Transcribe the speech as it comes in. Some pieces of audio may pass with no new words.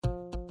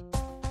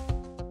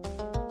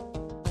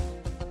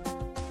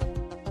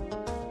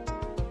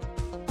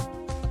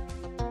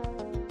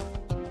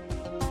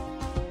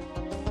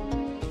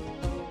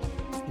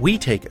We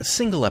take a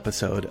single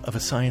episode of a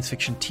science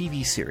fiction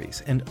TV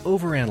series and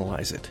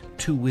overanalyze it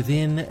to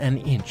within an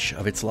inch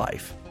of its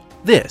life.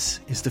 This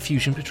is the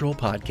Fusion Patrol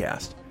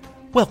Podcast.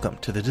 Welcome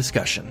to the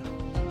discussion.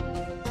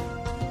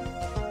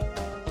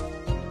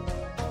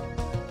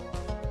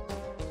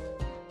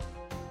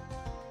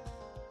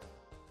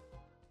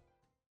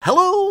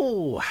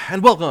 Hello,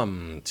 and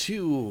welcome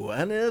to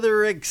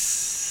another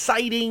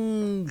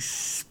exciting,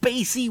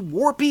 spacey,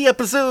 warpy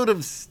episode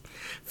of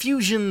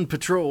Fusion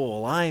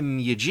Patrol. I'm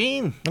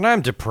Eugene. And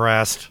I'm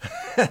depressed.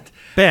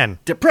 Ben.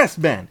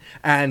 Depressed Ben.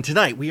 And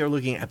tonight we are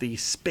looking at the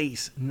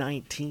Space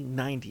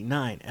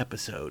 1999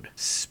 episode,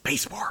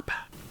 Space Warp.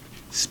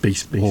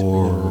 Space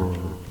Warp.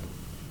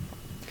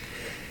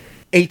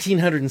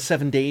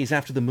 1,807 days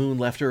after the moon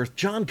left Earth,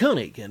 John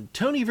Koenig and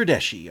Tony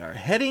Verdeschi are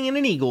heading in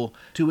an Eagle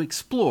to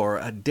explore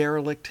a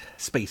derelict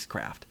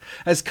spacecraft.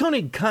 As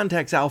Koenig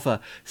contacts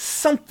Alpha,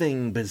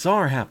 something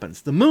bizarre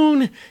happens. The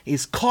moon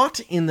is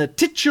caught in the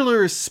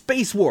titular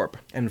space warp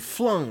and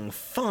flung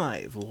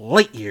 5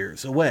 light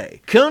years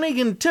away. Koenig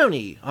and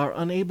Tony are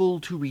unable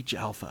to reach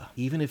Alpha,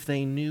 even if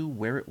they knew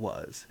where it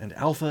was, and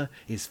Alpha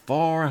is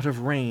far out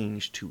of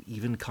range to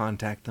even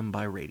contact them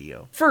by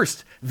radio.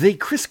 First, they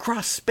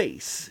crisscross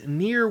space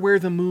near where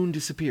the moon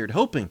disappeared,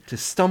 hoping to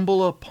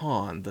stumble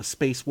upon the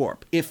space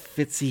warp, if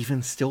it's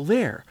even still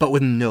there. But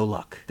with no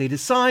luck, they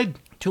decide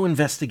to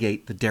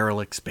investigate the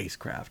derelict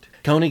spacecraft.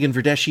 Koenig and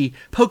Verdeschi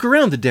poke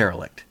around the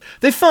derelict.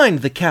 They find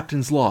the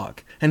captain's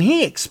log, and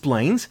he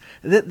explains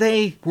that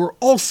they were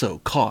also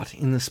caught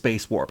in the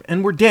space warp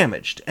and were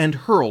damaged and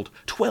hurled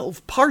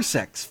 12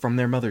 parsecs from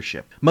their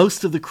mothership.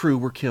 Most of the crew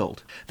were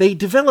killed. They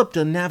developed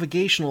a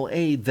navigational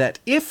aid that,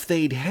 if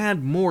they'd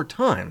had more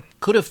time,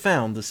 could have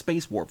found the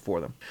space warp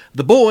for them.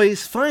 The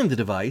boys find the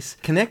device,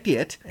 connect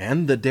it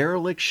and the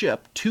derelict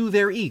ship to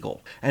their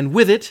Eagle, and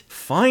with it,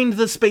 find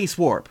the space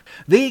warp.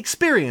 They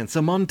experience a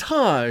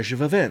montage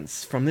of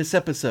events from this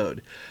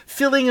episode,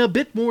 filling a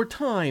bit more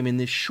time in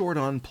this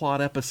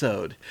short-on-plot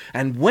episode.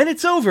 And when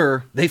it's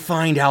over, they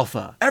find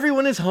Alpha.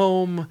 Everyone is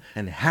home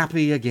and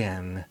happy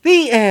again.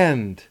 The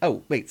end!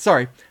 Oh, wait,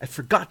 sorry. I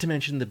forgot to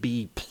mention the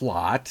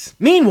B-plot.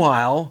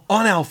 Meanwhile,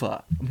 on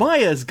Alpha,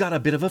 Maya's got a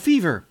bit of a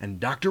fever, and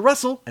Dr.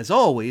 Russell, as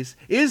always,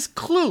 is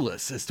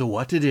clueless as to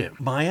what to do.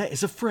 Maya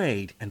is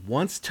afraid and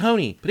wants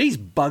Tony, but he's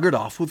buggered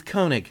off with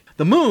Koenig.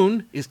 The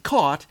moon is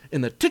caught in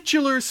the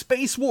titular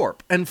space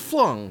warp and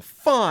flung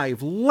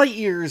 5 light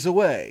years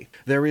away.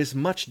 There is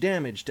much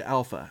damage to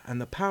Alpha, and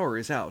the power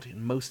is out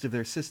in most of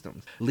their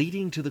systems,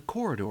 leading to the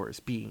corridors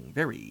being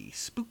very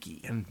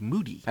spooky and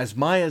moody. As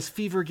Maya's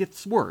fever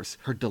gets worse,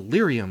 her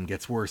delirium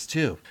gets worse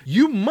too.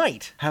 You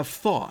might have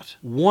thought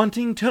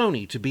wanting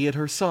Tony to be at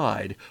her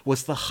side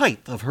was the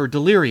height of her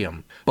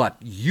delirium, but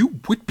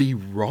you would be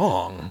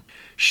wrong.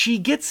 She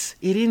gets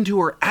it into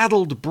her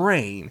addled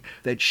brain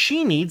that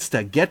she needs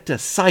to get to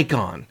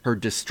Psychon, her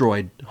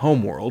destroyed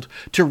homeworld,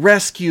 to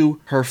rescue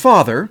her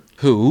father,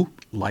 who,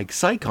 like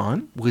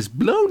Psychon, was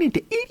blown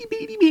into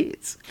itty-bitty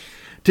bits.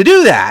 To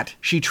do that,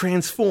 she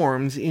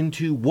transforms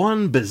into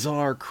one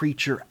bizarre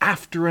creature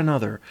after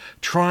another,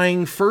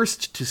 trying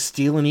first to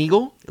steal an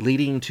Eagle,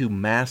 leading to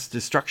mass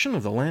destruction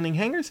of the landing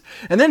hangars,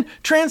 and then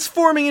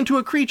transforming into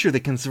a creature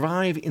that can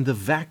survive in the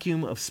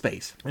vacuum of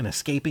space and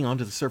escaping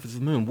onto the surface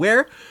of the moon,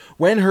 where,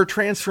 when her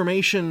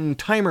transformation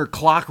timer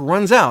clock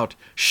runs out,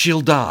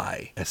 she'll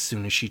die as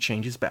soon as she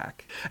changes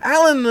back.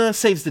 Alan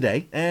saves the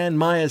day, and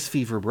Maya's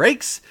fever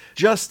breaks,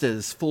 just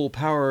as full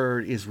power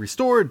is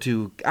restored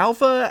to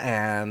Alpha,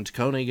 and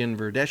Koenig and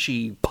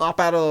Verdeschi pop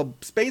out of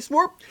space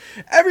warp.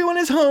 Everyone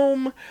is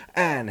home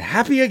and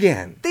happy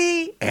again.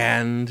 The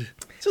end.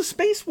 So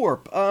Space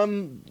Warp,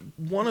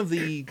 one of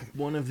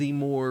the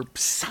more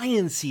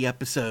science-y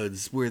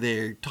episodes where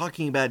they're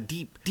talking about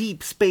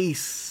deep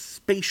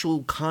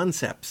spatial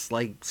concepts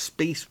like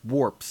space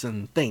warps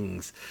and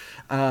things,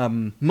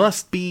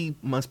 must be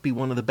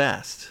one of the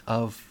best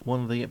of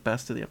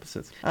the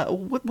episodes.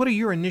 What are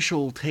your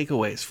initial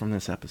takeaways from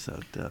this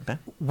episode, Ben?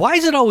 Why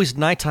is it always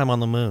nighttime on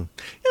the moon?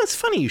 Yeah, it's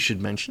funny you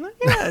should mention that.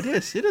 Yeah, it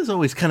is. It is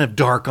always kind of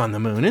dark on the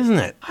moon, isn't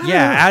it?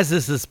 Yeah, as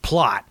is this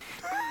plot.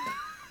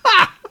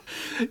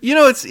 You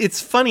know,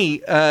 it's funny,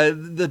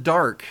 the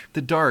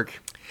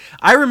dark.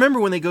 I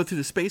remember when they go through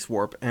the space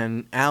warp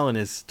and Alan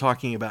is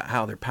talking about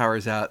how their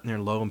power's out and they're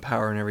low in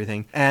power and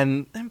everything.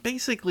 And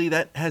basically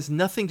that has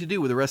nothing to do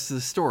with the rest of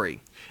the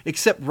story.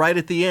 Except right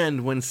at the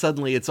end when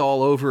suddenly it's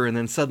all over and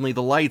then suddenly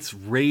the lights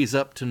raise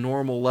up to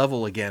normal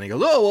level again. He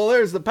goes, oh, well,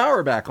 there's the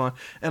power back on.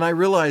 And I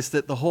realized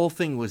that the whole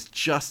thing was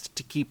just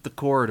to keep the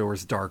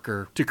corridors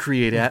darker, to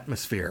create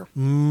atmosphere.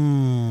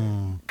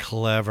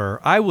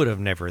 Clever. I would have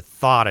never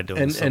thought of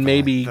doing something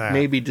like that.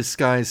 Maybe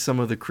disguise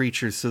some of the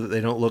creatures so that they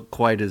don't look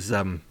quite as...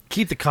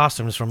 Keep the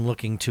costumes from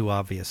looking too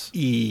obvious.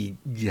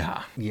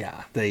 Yeah.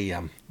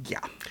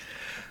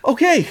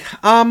 Okay,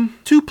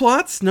 2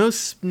 plots, no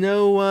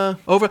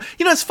over.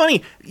 You know, it's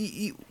funny.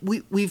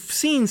 We've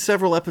seen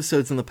several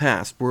episodes in the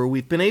past where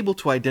we've been able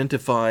to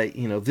identify,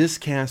 this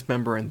cast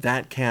member and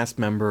that cast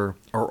member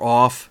are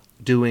off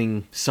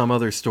doing some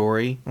other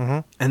story,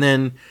 and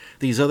then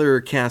these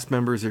other cast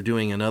members are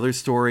doing another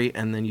story,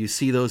 and then you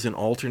see those in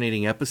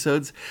alternating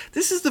episodes.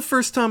 This is the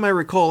first time I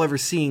recall ever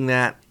seeing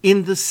that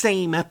in the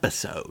same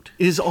episode.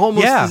 It is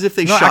almost as if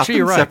they shot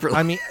them separately.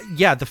 I mean,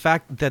 the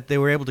fact that they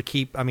were able to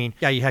keep,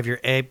 you have your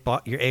A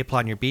plot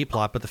and your B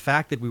plot, but the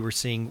fact that we were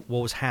seeing what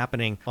was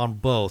happening on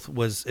both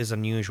is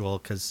unusual,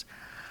 because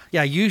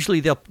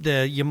usually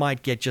you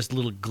might get just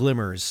little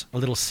glimmers, a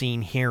little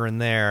scene here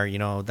and there,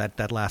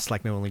 that lasts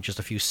like maybe only just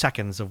a few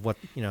seconds of what,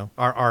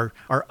 our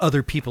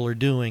other people are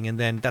doing, and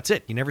then that's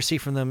it. You never see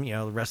from them,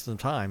 the rest of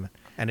the time.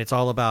 And it's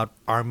all about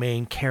our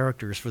main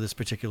characters for this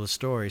particular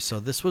story. So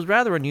this was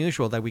rather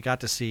unusual that we got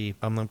to see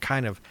them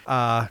kind of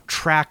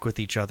track with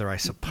each other, I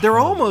suppose. They're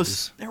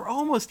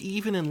almost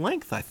even in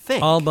length, I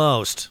think.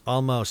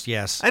 Almost,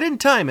 yes. I didn't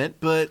time it,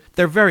 but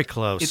they're very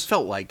close. It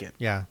felt like it.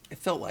 Yeah. It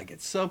felt like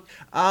it. So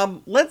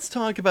let's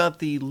talk about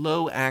the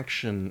low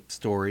action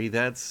story.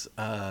 That's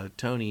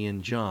Tony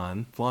and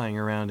John flying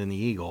around in the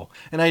Eagle.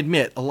 And I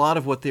admit, a lot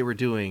of what they were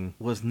doing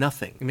was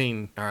nothing. I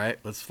mean, all right,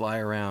 let's fly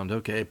around.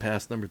 Okay,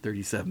 past number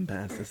 37,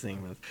 past this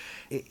thing.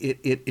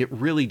 It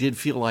really did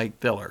feel like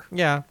filler.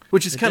 Yeah.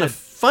 Which is kind of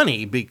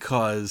funny,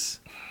 because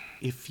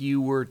if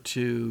you were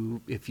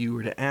to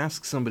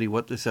ask somebody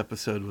what this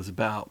episode was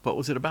about, what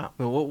was it about?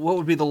 What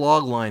would be the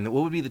log line?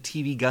 What would be the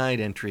TV guide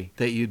entry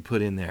that you'd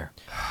put in there?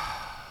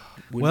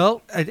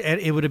 Well,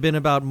 it would have been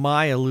about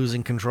Maya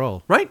losing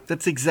control. Right.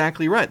 That's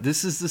exactly right.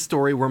 This is the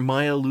story where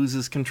Maya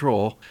loses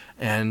control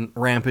and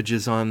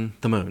rampages on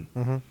the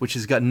moon, which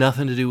has got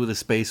nothing to do with a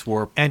space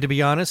warp. And to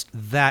be honest,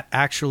 that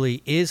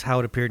actually is how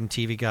it appeared in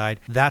TV Guide.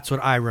 That's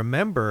what I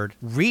remembered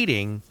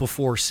reading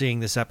before seeing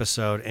this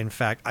episode. In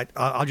fact,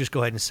 I'll just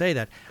go ahead and say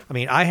that. I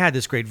mean, I had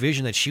this great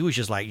vision that she was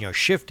just like,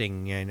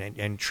 shifting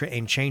and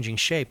changing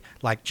shape,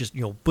 like just,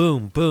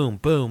 boom, boom,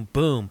 boom,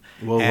 boom.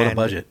 Well, what a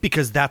budget.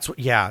 Because that's what,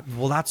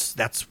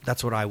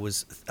 that's what I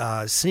was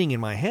seeing in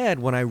my head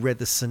when I read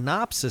the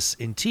synopsis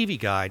in TV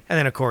Guide. And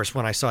then, of course,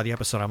 when I saw the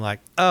episode, I'm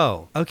like, oh,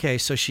 okay,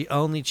 so she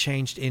only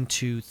changed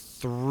into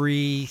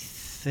 3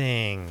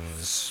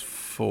 things.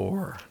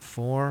 4.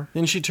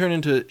 Then she turned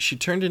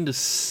into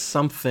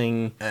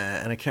something,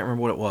 and I can't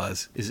remember what it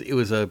was. It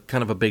was a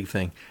kind of a big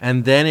thing.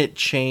 And then it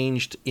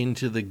changed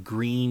into the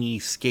greeny,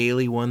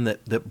 scaly one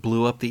that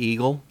blew up the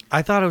Eagle.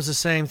 I thought it was the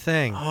same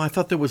thing. Oh, I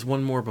thought there was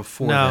one more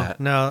before that.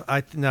 No,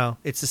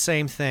 it's the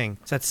same thing.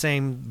 It's that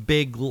same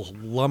big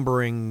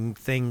lumbering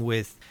thing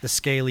with the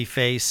scaly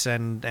face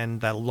and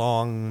that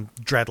long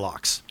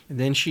dreadlocks. And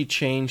then she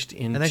changed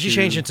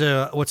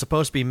into what's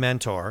supposed to be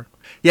Mentor.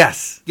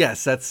 Yes,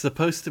 that's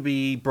supposed to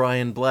be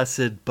Brian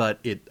Blessed, but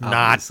it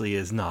obviously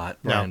is not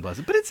Brian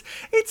Blessed. But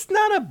it's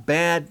not a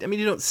bad. I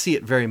mean, you don't see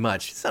it very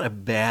much. It's not a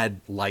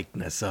bad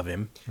likeness of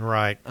him,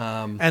 right?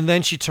 And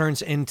then she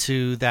turns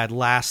into that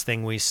last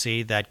thing we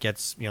see that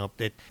gets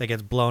that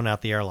gets blown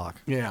out the airlock.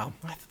 Yeah,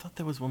 I thought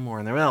there was one more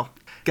in there. Well,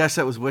 guess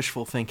that was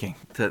wishful thinking.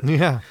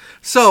 Yeah.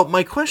 So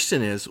my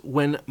question is,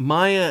 when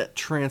Maya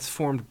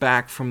transformed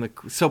back from the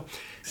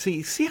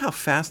see how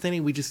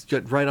fascinating we just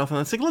got right off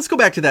on that. Let's go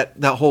back to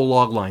that whole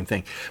log line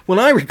thing. When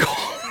I recall,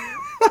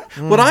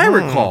 what I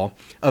recall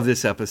of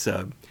this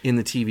episode in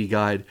the TV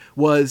Guide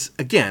was,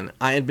 again,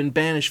 I had been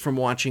banished from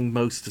watching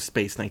most of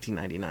Space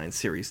 1999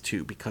 Series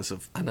 2 because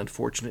of an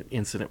unfortunate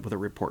incident with a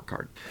report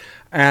card.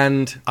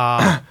 And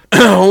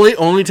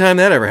only time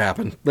that ever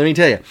happened, let me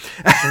tell you.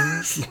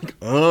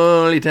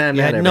 Only time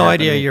that ever happened. You had no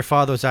idea your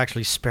father was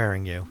actually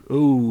sparing you.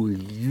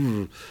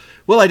 Oh,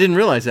 well, I didn't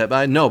realize that,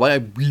 but I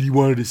really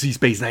wanted to see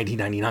Space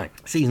 1999,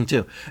 Season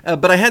 2.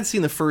 But I had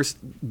seen the first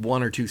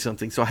 1 or 2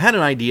 something, so I had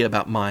an idea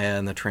about Maya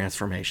and the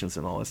transformations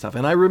and all that stuff.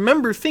 And I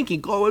remember thinking,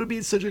 it would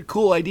be such a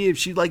cool idea if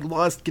she,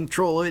 lost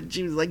control of it.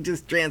 She was,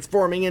 just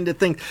transforming into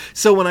things.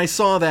 So when I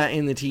saw that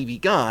in the TV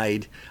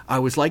Guide, I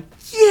was like,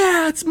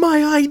 yeah, it's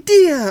my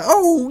idea.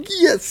 Oh,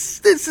 yes,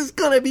 this is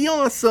going to be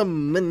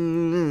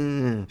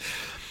awesome.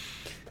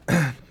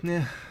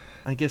 Yeah.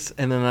 I guess,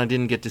 and then I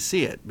didn't get to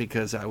see it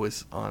because I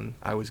was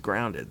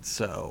grounded.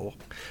 So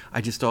I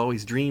just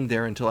always dreamed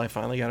there until I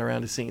finally got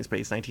around to seeing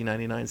Space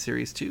 1999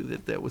 Series 2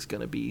 that was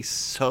going to be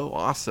so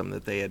awesome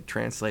that they had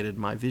translated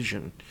my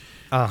vision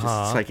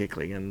just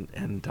psychically.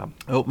 And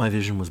I hope my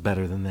vision was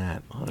better than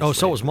that, honestly. Oh,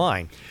 so was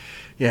mine.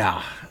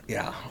 Yeah.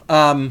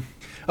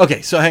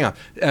 Okay, so hang on.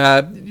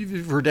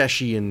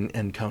 Verdeschi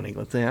and Koenig.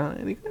 Let's say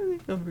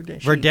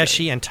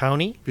Verdeschi and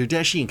Tony?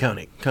 Verdeschi and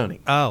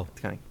Koenig. Oh.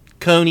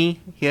 Coney,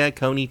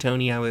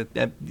 Tony. I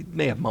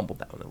may have mumbled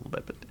that one a little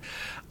bit, but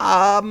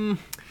I'll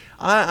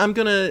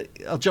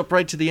jump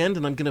right to the end,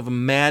 and I'm gonna have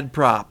mad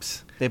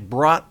props. They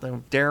brought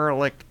the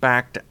derelict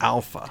back to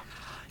Alpha.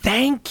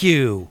 Thank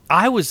you.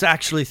 I was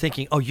actually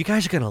thinking, you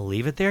guys are going to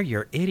leave it there?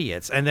 You're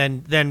idiots. And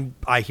then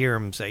I hear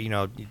him say,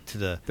 to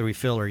the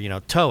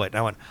refiller, tow it. And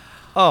I went,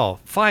 oh,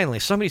 finally,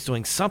 somebody's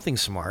doing something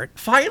smart.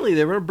 Finally,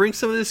 they're going to bring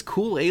some of this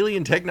cool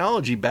alien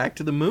technology back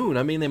to the moon.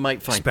 I mean, they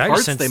might find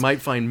parts, they might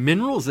find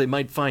minerals, they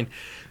might find,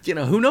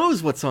 who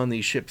knows what's on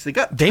these ships. They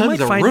got tons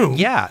of room.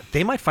 Yeah,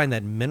 they might find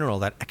that mineral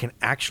that can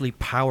actually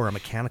power a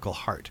mechanical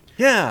heart.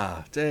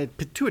 Yeah,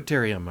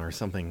 pituitarium or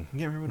something. I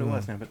can't remember what it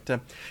was now,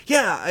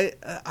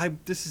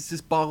 but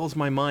this boggles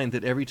my mind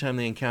that every time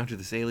they encounter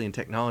this alien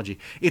technology,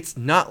 it's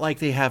not like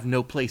they have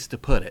no place to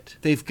put it.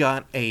 They've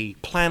got a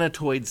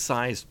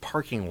planetoid-sized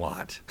parking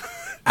lot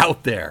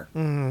out there,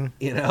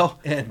 you know,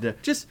 and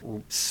just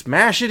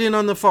smash it in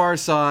on the far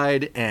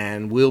side,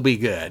 and we'll be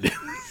good.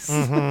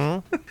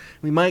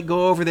 We might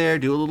go over there,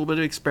 do a little bit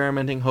of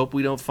experimenting, hope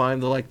we don't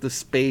find the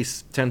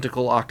space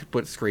tentacle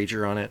octopus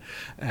creature on it,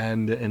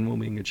 and we'll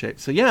be in good shape.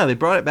 So yeah, they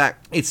brought it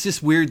back. It's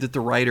just weird that the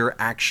writer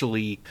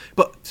actually.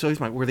 But so here's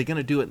were they going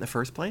to do it in the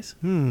first place?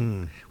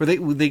 Were they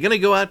going to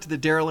go out to the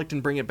derelict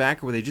and bring it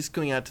back, or were they just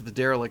going out to the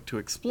derelict to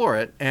explore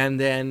it and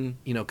then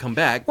come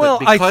back? Well,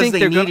 but because I think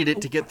they needed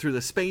it to get through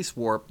the space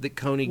warp, that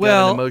Koenig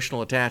got an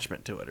emotional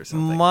attachment to it or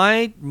something.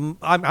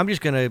 I'm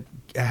just going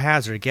to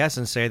hazard a guess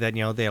and say that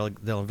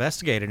they'll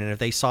investigate it, and if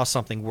they saw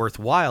something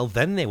worthwhile,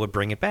 then they would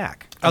bring it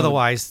back.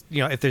 Otherwise,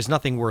 if there's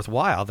nothing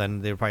worthwhile,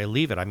 then they'd probably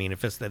leave it. I mean,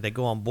 if it's that they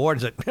go on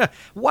board and say,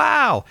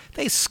 "Wow,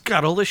 they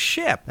scuttle the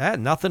ship.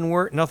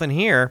 Nothing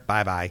here.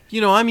 Bye bye."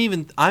 I'm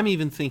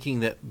even thinking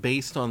that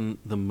based on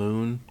the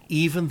moon,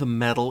 even the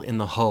metal in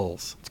the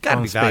hulls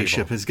on a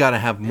spaceship has got to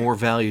have more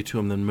value to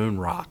them than moon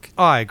rock.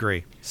 Oh, I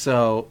agree.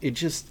 So it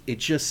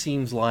just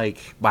seems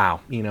like, wow,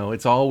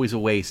 it's always a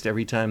waste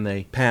every time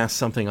they pass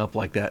something up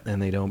like that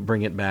and they don't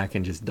bring it back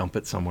and just dump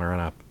it somewhere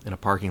in a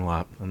parking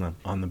lot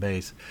on the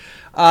base.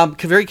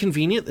 Very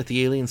convenient that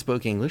the alien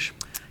spoke English.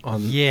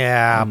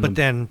 But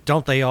then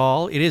don't they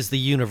all? It is the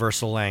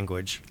universal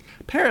language.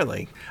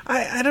 Apparently,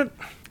 I don't.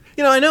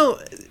 I know.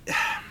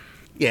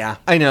 Yeah,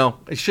 I know.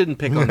 I shouldn't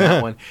pick on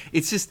that one.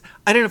 It's just,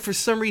 I don't know, for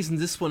some reason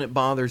this one, it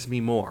bothers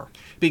me more.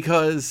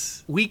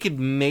 Because we could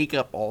make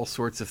up all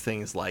sorts of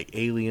things like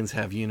aliens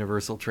have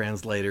universal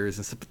translators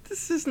and stuff, but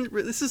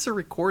this is a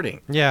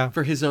recording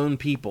for his own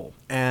people.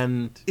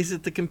 And is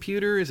it the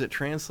computer? Is it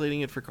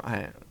translating it for...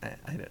 I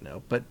don't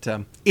know. But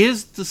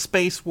is the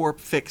space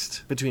warp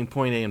fixed between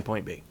point A and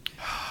point B?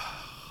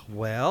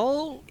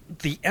 Well,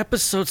 the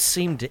episode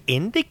seemed to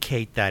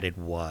indicate that it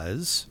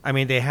was. I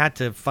mean, they had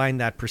to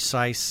find that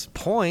precise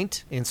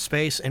point in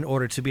space in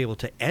order to be able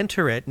to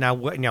enter it. Now,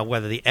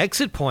 whether the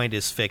exit point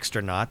is fixed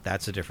or not,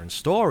 that's a different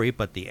story,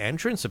 but the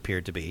entrance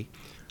appeared to be.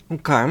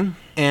 Okay.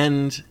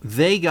 And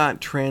they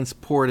got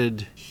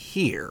transported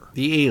here,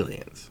 the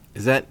aliens.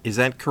 Is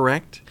that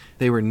correct?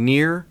 They were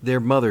near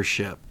their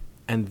mothership,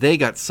 and they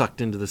got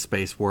sucked into the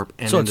space warp.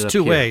 And so it's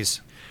two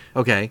ways.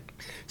 Okay.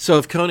 So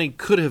if Koenig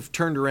could have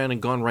turned around and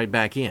gone right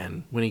back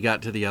in when he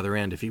got to the other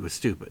end if he was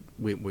stupid,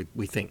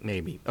 we think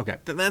maybe. Okay,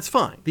 that's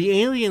fine.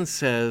 The alien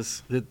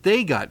says that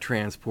they got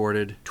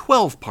transported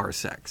 12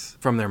 parsecs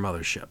from their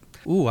mothership.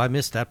 Ooh, I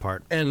missed that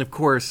part. And, of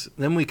course,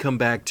 then we come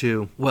back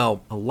to,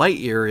 well, a light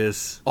year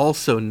is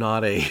also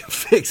not a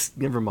fixed...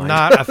 Never mind.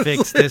 Not a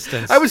fixed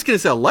distance. I was going to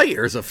say a light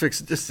year is a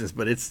fixed distance,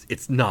 but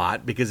it's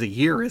not, because a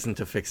year isn't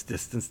a fixed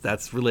distance.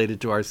 That's related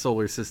to our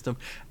solar system,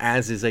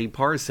 as is a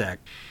parsec.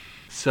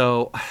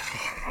 So,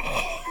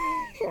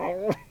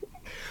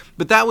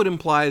 but that would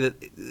imply that,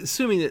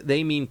 assuming that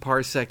they mean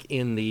parsec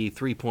in the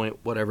 3 point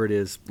whatever it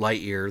is,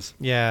 light years.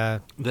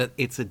 Yeah. That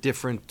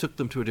took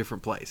them to a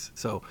different place.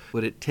 So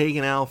would it take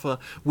an Alpha?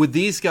 Would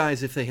these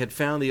guys, if they had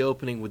found the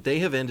opening, would they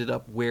have ended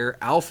up where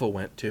Alpha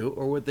went to,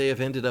 or would they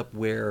have ended up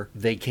where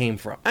they came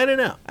from? I don't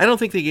know. I don't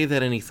think they gave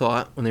that any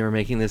thought when they were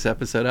making this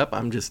episode up.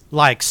 I'm just...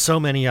 Like so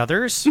many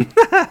others?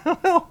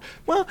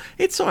 well,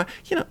 it's all right.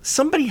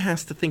 Somebody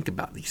has to think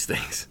about these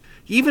things.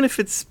 Even if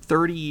it's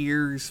 30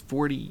 years,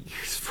 40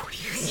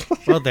 years.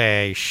 Well,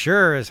 they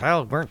sure as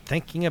hell weren't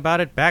thinking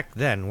about it back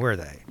then, were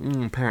they?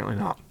 Apparently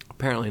not.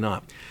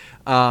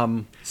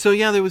 So,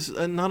 yeah, there was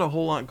not a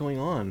whole lot going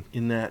on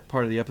in that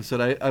part of the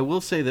episode. I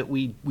will say that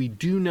we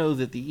do know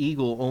that the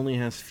Eagle only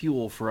has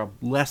fuel for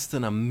less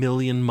than 1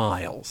 million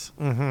miles.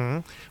 Mm-hmm.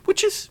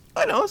 Which is,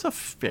 I know, it's a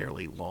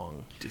fairly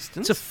long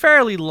distance. It's a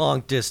fairly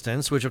long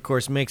distance, which, of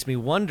course, makes me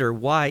wonder,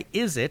 why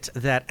is it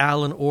that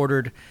Alan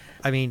ordered...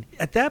 I mean,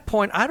 at that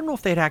point, I don't know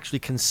if they'd actually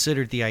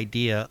considered the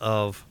idea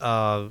of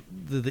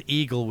the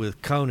Eagle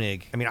with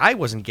Koenig. I mean, I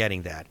wasn't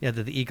getting that.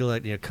 The Eagle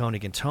that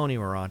Koenig and Tony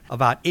were on,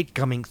 about it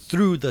coming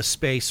through the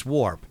space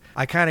warp.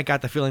 I kind of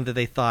got the feeling that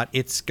they thought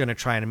it's going to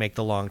try to make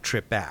the long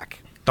trip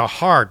back the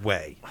hard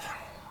way.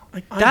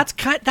 That's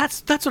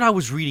what I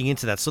was reading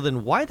into that. So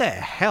then why the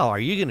hell are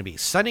you going to be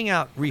sending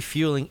out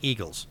refueling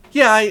Eagles?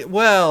 Yeah, I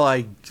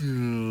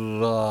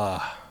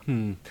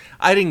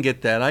didn't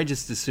get that. I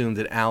just assumed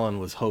that Alan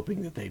was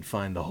hoping that they'd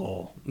find the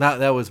hole.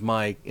 That was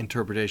my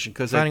interpretation.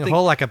 Finding a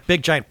hole like a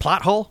big giant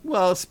plot hole?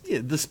 Well,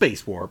 the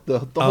space warp, the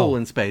hole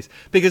in space,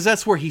 because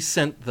that's where he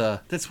sent the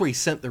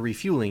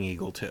refueling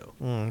Eagle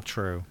to.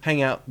 True.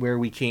 Hang out where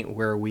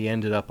we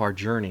ended up our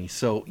journey.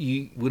 So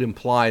you would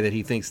imply that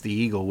he thinks the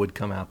Eagle would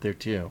come out there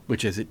too,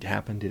 which as it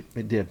happened,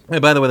 it did.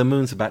 And by the way, the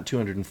moon's about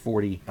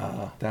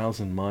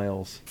 240,000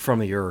 miles from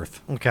the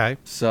Earth. Okay.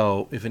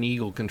 So if an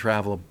Eagle can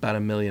travel about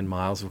 1 million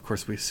miles, of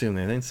course we assume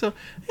anything. So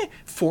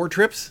 4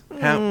 trips,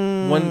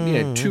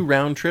 2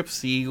 round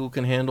trips the Eagle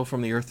can handle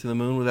from the Earth to the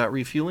moon without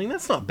refueling.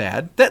 That's not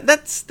bad.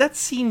 That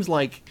seems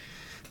like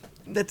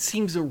that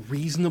seems a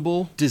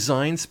reasonable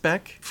design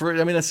spec.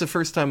 That's the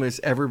first time there's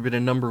ever been a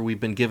number we've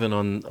been given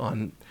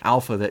on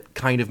Alpha that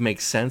kind of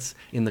makes sense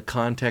in the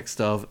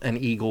context of an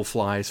eagle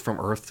flies from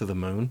Earth to the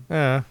moon.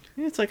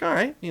 It's like, all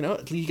right, you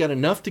got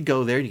enough to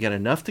go there, you got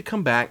enough to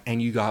come back,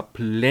 and you got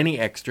plenty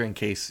extra in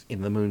case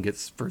the moon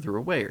gets further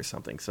away or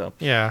something. So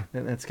yeah,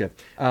 that's good.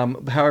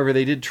 However,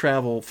 they did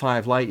travel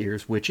 5 light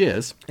years, which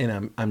is,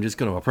 and I'm just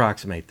going to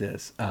approximate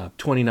this,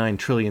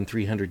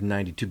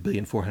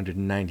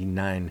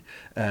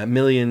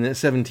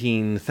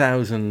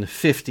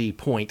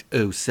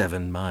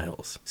 29,392,499,017,050.07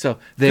 miles. So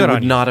they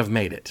would not have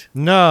made it.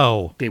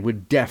 No. They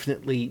would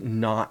definitely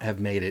not have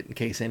made it, in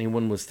case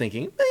anyone was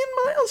thinking, 1 million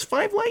miles,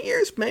 5 light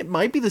years,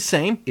 might be the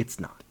same. It's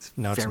not. It's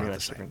not the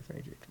same.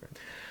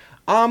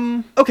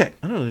 Okay.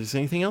 I don't know if there's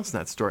anything else in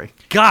that story.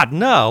 God,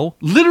 no.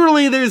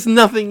 Literally, there's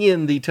nothing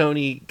in the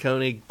Tony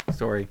Koenig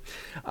story.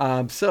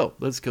 So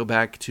let's go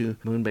back to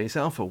Moonbase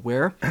Alpha,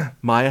 where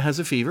Maya has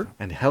a fever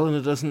and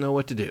Helena doesn't know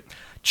what to do.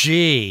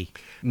 Gee.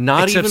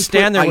 Not Except even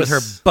stand there ice. with her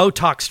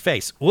Botox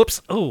face.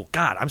 Whoops. Oh,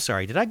 God, I'm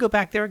sorry. Did I go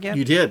back there again?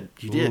 You did.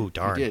 Ooh,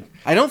 darn. You did.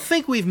 I don't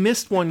think we've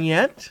missed one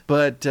yet,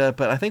 but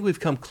I think we've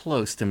come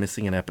close to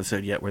missing an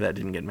episode yet where that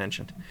didn't get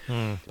mentioned.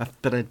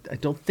 But I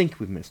don't think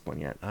we've missed one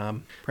yet.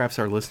 Perhaps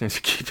our listeners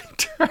are keeping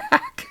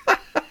track.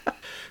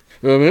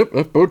 Yep,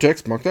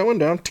 Botex, mark that one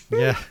down.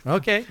 Yeah.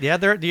 Okay. Yeah,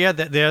 they're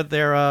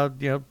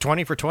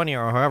 20 for 20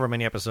 or however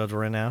many episodes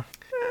we're in now.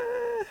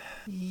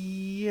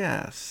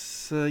 Yes.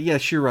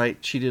 Yes, you're right.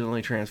 She did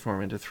only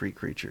transform into 3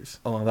 creatures.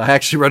 Oh, I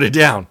actually wrote it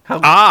down.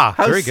 How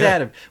very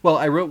sad. good. Well,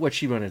 I wrote what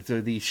she wanted. So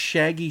the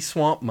shaggy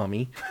swamp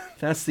mummy.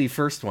 That's the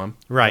first one.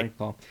 Right.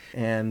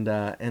 And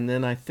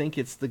then I think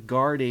it's the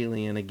guard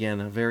alien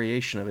again, a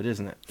variation of it,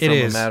 isn't it? It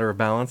is. A Matter of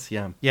Balance.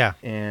 Yeah. Yeah.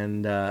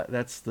 And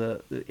that's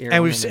the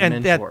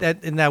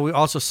And that we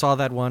also saw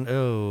that one.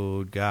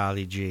 Oh,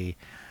 golly gee.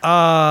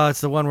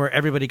 It's the one where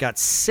everybody got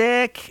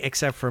sick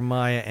except for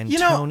Maya and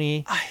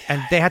Tony,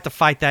 and they had to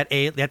fight that.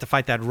 They had to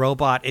fight that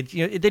robot.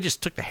 They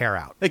just took the hair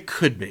out. It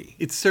could be.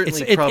 It's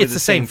certainly probably it's the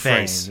same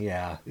face. Frame.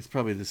 Yeah, it's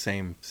probably the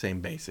same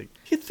basic.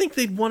 You'd think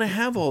they'd want to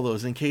have all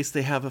those in case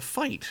they have a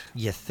fight.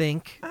 You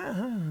think?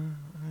 There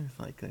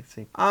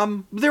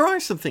are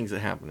some things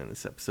that happen in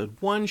this episode.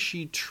 One,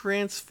 she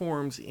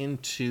transforms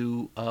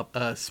into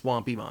a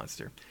swampy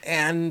monster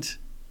and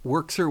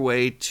works her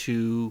way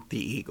to the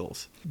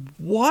eagles.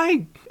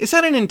 Why? Is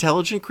that an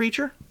intelligent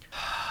creature?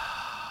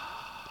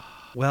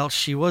 Well,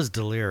 she was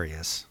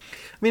delirious.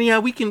 I mean, yeah,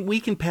 we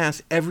can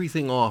pass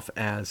everything off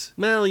as,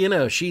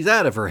 well, she's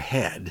out of her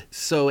head.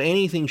 So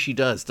anything she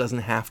does doesn't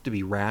have to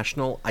be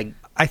rational. I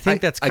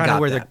think that's kind of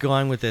where they're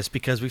going with this,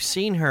 because we've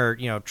seen her,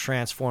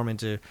 transform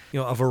into,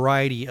 a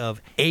variety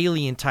of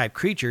alien-type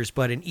creatures,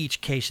 but in each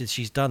case that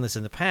she's done this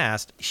in the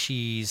past,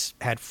 she's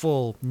had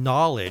full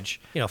knowledge,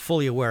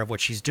 fully aware of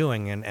what she's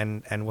doing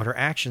and what her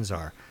actions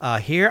are.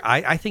 Here,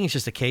 I think it's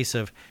just a case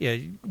of,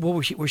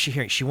 what was she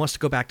hearing? She wants to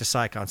go back to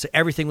Psychon, so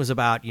everything was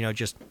about,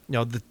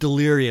 the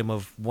delirium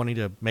of wanting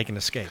to make an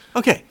escape.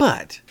 Okay,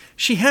 but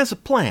she has a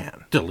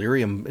plan.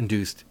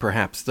 Delirium-induced,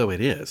 perhaps though it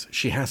is,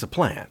 she has a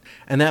plan.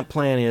 And that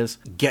plan is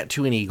get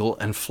to an eagle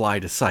and fly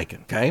to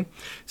Psychon, okay?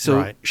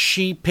 So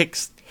She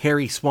picks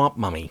hairy swamp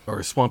mummy,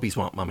 or swampy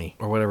swamp mummy,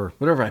 or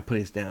whatever I put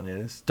his down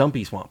is.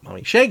 Dumpy swamp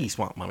mummy, shaggy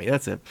swamp mummy,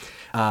 that's it.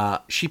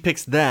 She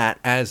picks that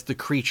as the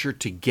creature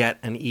to get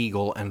an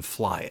eagle and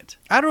fly it.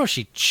 I don't know if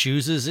she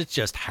chooses, it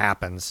just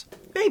happens.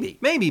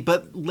 Maybe,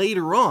 but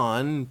later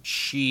on,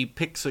 she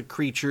picks a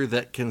creature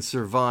that can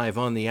survive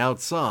on the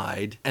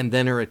outside, and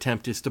then her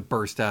attempt is to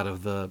burst out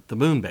of the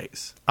moon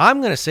base.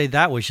 I'm going to say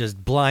that was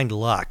just blind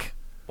luck.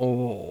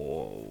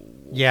 Oh.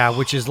 Yeah,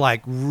 which is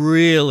like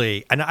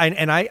really, and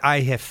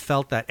I have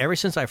felt that ever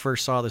since I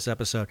first saw this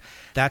episode.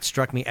 That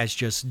struck me as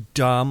just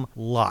dumb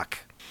luck.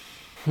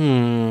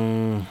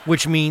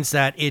 Which means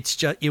that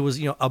it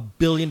was 1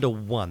 billion to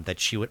 1 that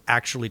she would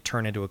actually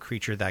turn into a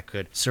creature that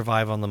could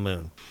survive on the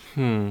moon.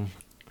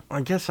 I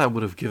guess I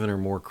would have given her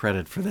more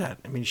credit for that.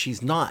 I mean,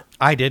 she's not.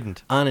 I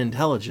didn't.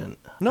 Unintelligent.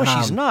 No,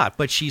 she's not.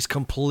 But she's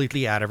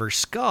completely out of her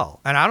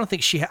skull, and I don't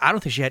think she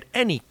had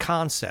any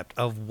concept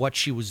of what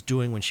she was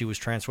doing when she was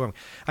transforming.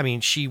 I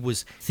mean, she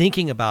was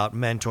thinking about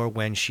Mentor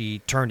when she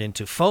turned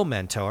into faux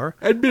Mentor.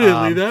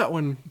 Admittedly, that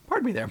one.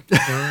 Pardon me there.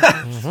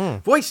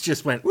 Voice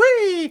just went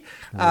whee.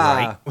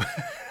 Right.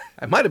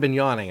 I might have been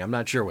yawning. I'm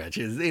not sure which.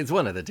 It's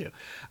one of the two.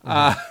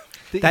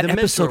 That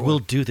episode will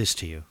do this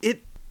to you.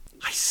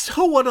 I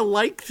so want to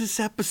like this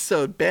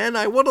episode, Ben.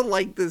 I want to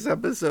like this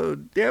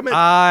episode. Damn it.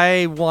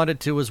 I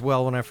wanted to as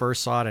well when I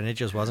first saw it, and it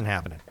just wasn't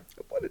happening.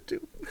 I wanted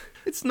to.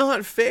 It's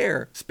not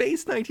fair.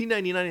 Space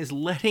 1999 is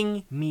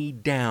letting me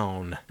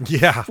down.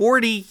 Yeah.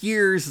 40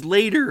 years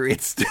later,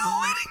 it's still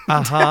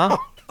letting me down.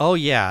 Oh,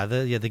 yeah.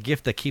 The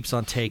gift that keeps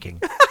on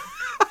taking.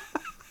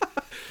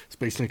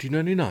 Space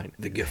 1999,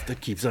 the gift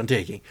that keeps on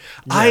taking.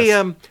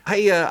 Yes.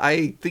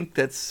 I think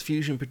that's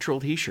Fusion Patrol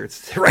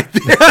t-shirts right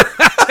there.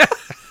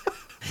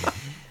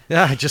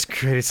 Yeah, I just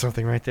created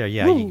something right there.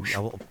 Yeah,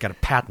 I've got to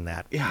patent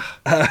that. Yeah.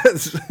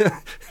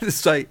 The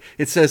site,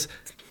 it says,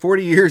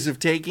 40 years of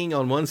taking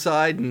on one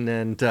side,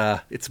 and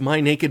it's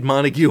My Naked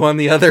Montague on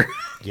the other.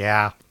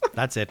 Yeah,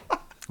 that's it.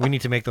 We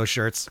need to make those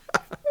shirts.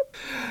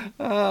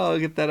 Oh, I'll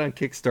get that on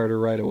Kickstarter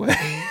right away.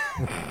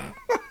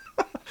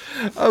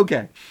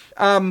 Okay.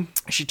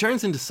 She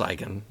turns into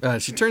Saigon.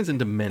 She turns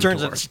into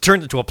Mentor. She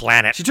turns into a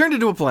planet. She turned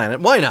into a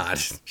planet. Why not?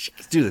 She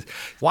can do this.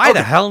 Why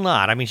the hell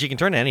not? I mean, she can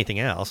turn to anything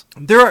else.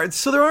 There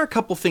are a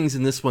couple things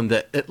in this one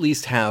that at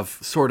least have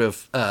sort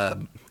of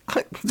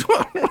I don't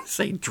want to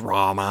say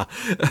drama,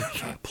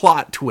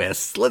 plot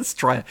twists. Let's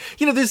try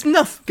it. There's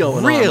nothing going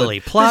on. Really?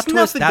 Plot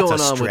twist? That's a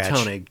stretch.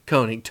 Tonig.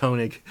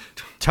 Tonig.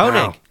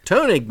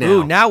 Tonig now.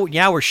 Ooh,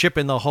 now we're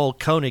shipping the whole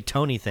Koenig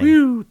Tony thing.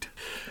 Woot.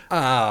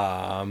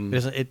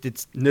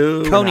 It's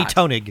No, Coney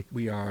Tonig.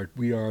 We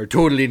are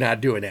totally not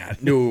doing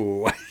that.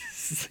 No.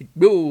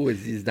 No,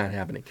 it's not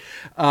happening.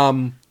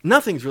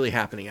 Nothing's really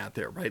happening out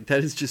there, right?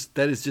 That is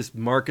just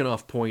marking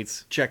off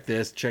points. Check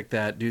this, check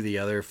that, do the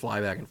other,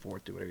 fly back and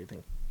forth, do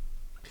everything.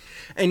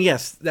 And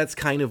yes, that's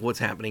kind of what's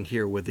happening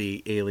here with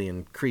the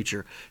alien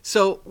creature.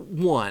 So,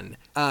 one,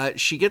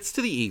 she gets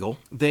to the eagle.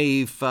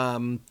 They've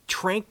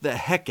tranked the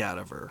heck out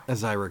of her,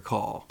 as I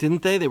recall,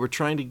 didn't they? They were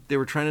trying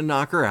to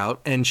knock her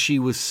out, and she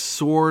was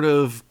sort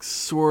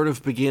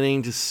of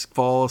beginning to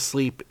fall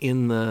asleep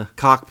in the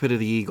cockpit of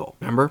the eagle.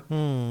 Remember?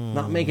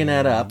 Not making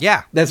that up.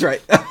 Yeah, that's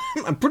right.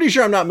 I'm pretty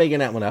sure I'm not making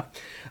that one up.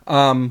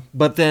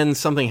 But then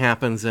something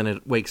happens and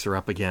it wakes her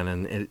up again,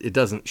 and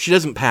she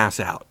doesn't pass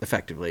out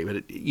effectively, but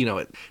it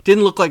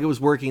didn't look like it was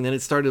working. Then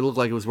it started to look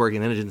like it was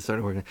working. Then it didn't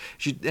start working.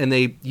 And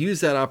they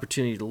used that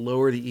opportunity to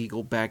lower the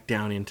eagle back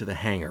down into the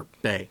hangar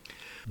bay.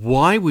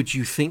 Why would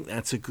you think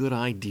that's a good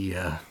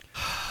idea?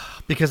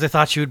 Because they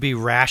thought she would be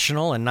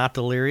rational and not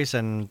delirious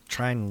and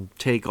try and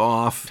take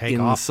off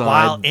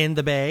while in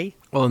the bay.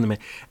 Well, in the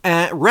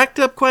bay. Wrecked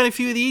up quite a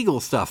few of the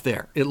eagle stuff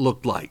there, it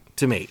looked like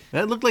to me.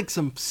 That looked like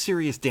some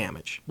serious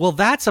damage. Well,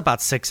 that's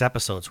about 6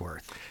 episodes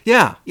worth.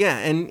 Yeah,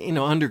 and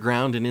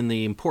underground and in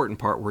the important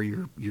part where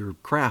your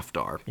craft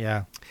are.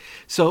 Yeah.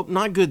 So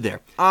not good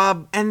there.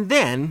 And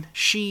then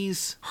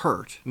she's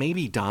hurt,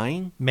 maybe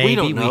dying. Maybe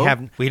we don't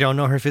know. We don't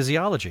know her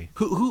physiology.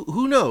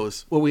 Who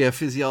knows? Well, we have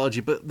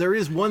physiology, but there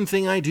is one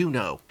thing I do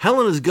know.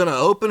 Helen is going to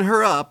open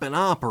her up and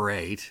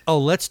operate. Oh,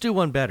 let's do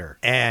one better.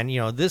 And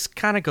this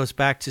kind of goes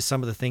back to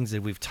some of the things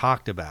that we've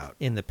talked about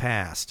in the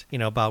past.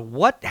 About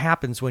what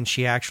happens when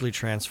she actually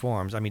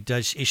transforms. I mean,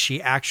 is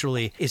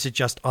it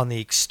just on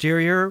the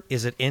exterior?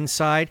 Is it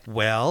inside?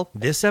 Well,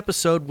 this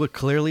episode would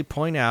clearly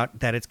point out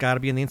that it's got to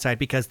be on the inside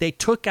because they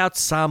took out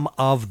some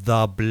of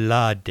the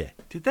blood.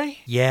 Did they?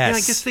 Yes. Yeah, I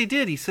guess they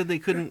did. He said they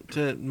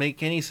couldn't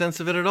make any sense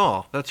of it at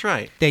all. That's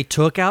right. They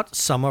took out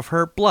some of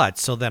her blood.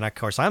 So then, of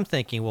course, I'm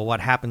thinking, well,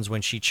 what happens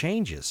when she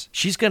changes?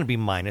 She's going to be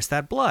minus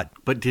that blood.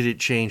 But did it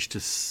change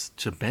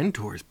to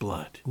Mentor's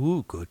blood?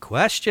 Ooh, good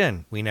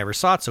question. We never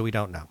saw it, so we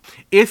don't know.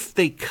 If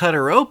they cut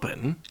her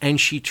open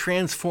and she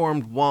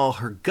transformed while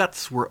her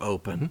guts were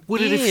open,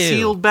 would it have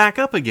sealed back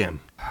up again?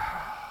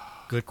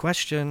 Good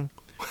question.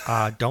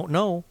 Don't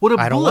know.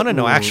 I don't want to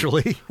know,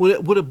 actually.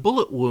 Would a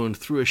bullet wound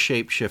through a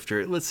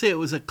shapeshifter, let's say it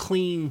was a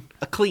clean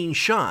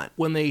shot,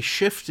 when they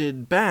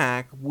shifted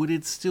back, would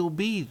it still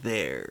be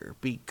there?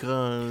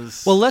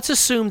 Because... Well, let's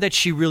assume that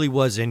she really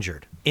was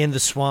injured in the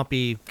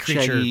swampy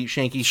creature.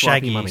 Shaggy,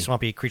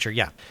 swampy creature,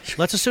 yeah.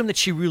 Let's assume that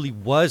she really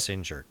was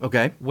injured.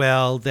 Okay.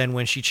 Well, then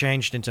when she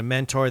changed into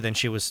Mentor, then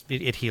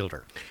it healed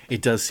her.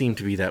 It does seem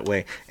to be that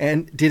way.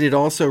 And did it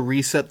also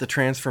reset the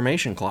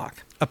transformation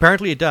clock?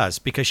 Apparently it does,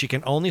 because she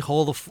can only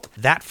hold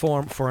that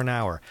form for an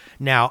hour.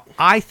 Now,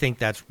 I think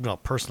that's,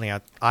 personally,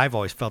 I've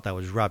always felt that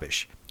was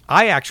rubbish.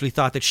 I actually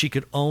thought that she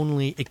could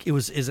only,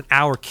 is an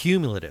hour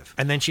cumulative,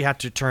 and then she had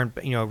to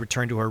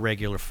return to her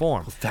regular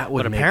form. Well, that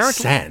would make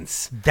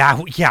sense.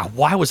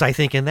 Why was I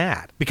thinking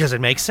that? Because it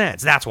makes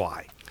sense, that's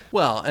why.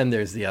 Well, and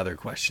there's the other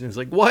question, is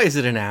why is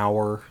it an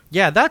hour?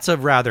 Yeah, that's a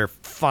rather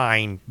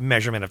fine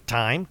measurement of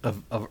time.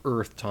 Of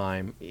Earth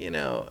time,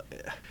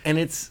 and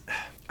it's...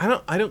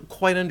 I don't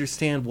quite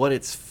understand what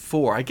it's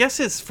for. I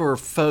guess it's for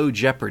faux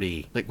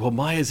jeopardy.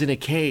 Maya's in a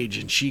cage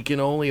and she can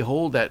only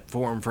hold that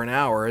form for an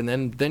hour, and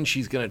then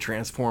she's going to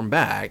transform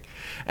back.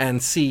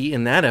 And see,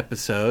 in that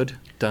episode,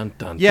 dun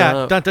dun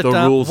dun, the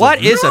dun. rules What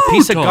of is Luton. A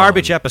piece of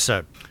garbage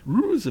episode?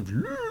 Rules of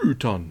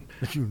Luton.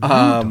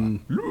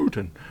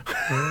 Luton.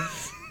 I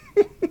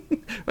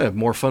have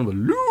more fun with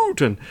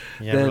Luton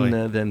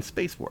than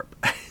Space Warp.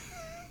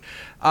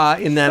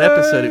 In that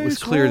episode, it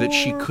was clear that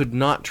she could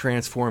not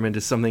transform into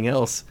something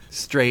else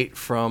straight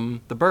from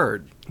the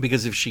bird.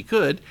 Because if she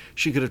could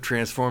have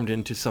transformed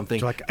into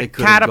something like a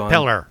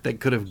caterpillar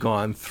that could have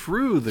gone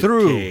through the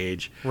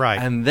cage,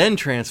 right, and then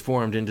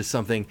transformed into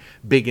something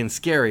big and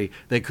scary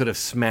that could have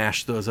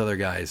smashed those other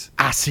guys.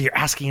 So you're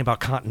asking about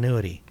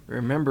continuity.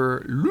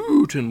 Remember,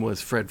 Luton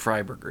was Fred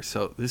Freiberger,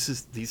 so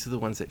these are the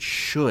ones that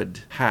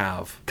should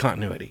have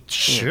continuity.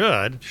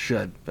 Should.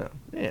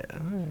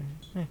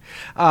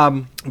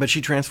 But she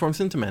transforms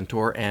into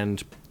Mentor,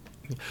 and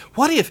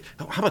What if,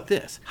 how about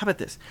this?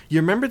 You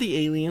remember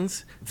the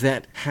aliens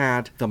that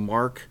had the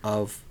mark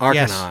of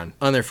Arcanon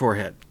on their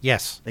forehead?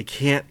 Yes. They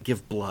can't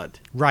give blood.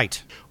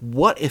 Right.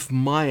 What if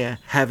Maya,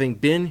 having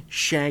been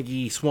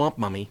Shaggy Swamp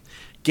Mummy,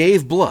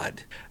 gave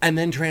blood and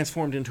then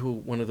transformed into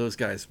one of those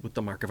guys with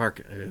the mark of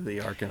the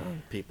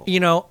Arcanon people? You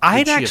know, I had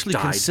Would she have actually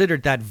died?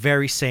 considered that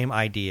very same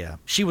idea.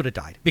 She would have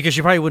died because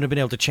she probably wouldn't have been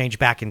able to change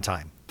back in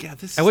time. Yeah,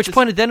 At which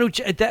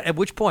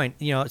point,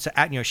 you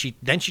know, she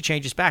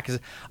changes back and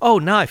says, "Oh,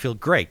 now I feel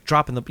great."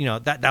 Dropping the, you know,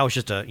 that was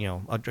just a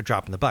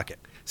drop in the bucket.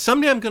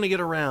 Someday I'm going to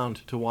get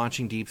around to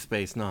watching Deep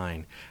Space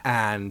Nine,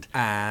 and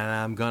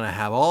I'm going to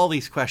have all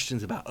these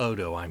questions about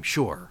Odo, I'm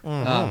sure.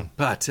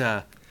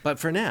 But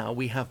for now,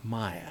 we have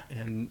Maya,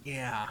 and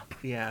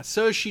yeah.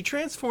 So she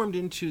transformed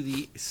into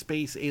the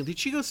space alien. Did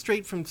she go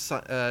straight from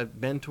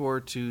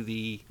Mentor to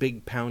the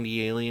big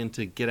poundy alien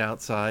to get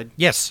outside?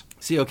 Yes.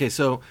 See, okay,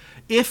 so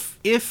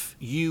if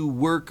you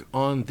work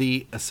on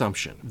the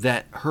assumption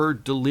that her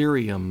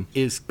delirium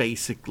is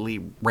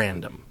basically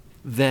random,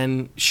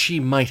 then she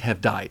might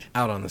have died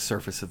out on the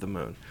surface of the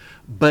moon.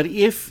 But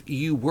if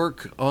you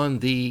work on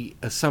the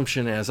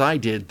assumption, as I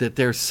did, that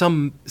there's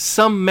some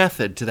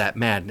method to that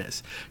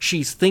madness,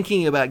 she's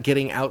thinking about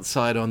getting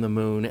outside on the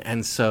moon,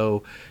 and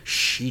so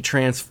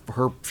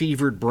her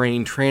fevered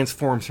brain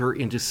transforms her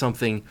into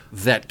something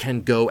that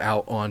can go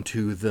out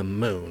onto the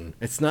moon.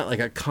 It's not like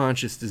a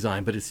conscious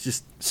design, but it's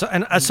just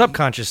a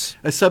subconscious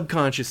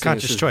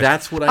conscious choice.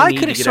 That's what I need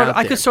to get out there.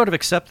 I could sort of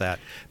accept that.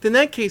 In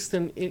that case,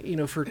 then, you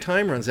know, if her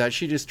time runs out,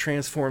 she just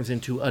transforms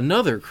into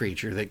another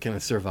creature that can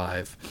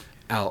survive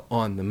out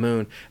on the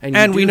moon.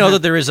 And we know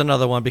that there is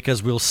another one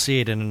because we'll see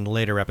it in a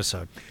later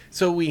episode.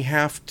 So we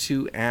have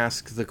to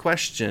ask the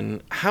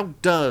question, how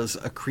does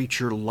a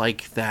creature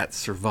like that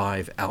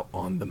survive out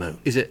on the moon?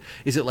 Is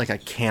it like a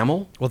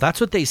camel? Well, that's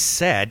what they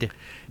said.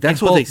 That's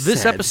in what both they said.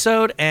 This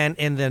episode and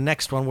in the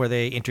next one where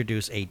they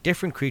introduce a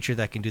different creature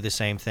that can do the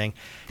same thing,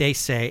 they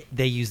say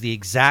they use the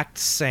exact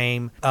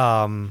same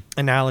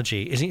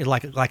analogy. Isn't it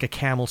like a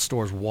camel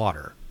stores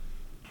water?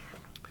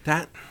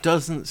 That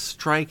doesn't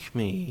strike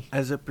me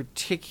as a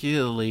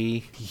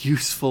particularly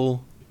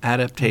useful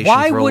adaptation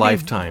for a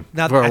lifetime.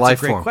 Now, for a that's life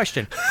a great form.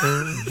 question.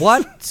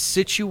 What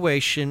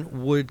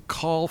situation would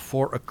call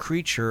for a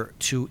creature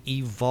to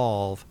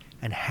evolve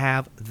and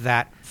have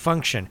that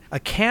function? A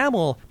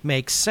camel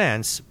makes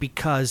sense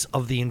because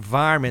of the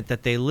environment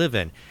that they live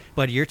in.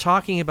 But you're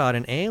talking about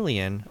an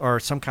alien or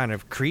some kind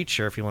of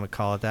creature, if you want to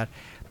call it that.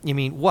 You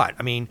mean what?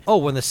 I mean,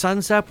 when the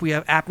sun's up, we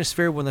have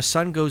atmosphere. When the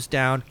sun goes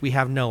down, we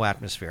have no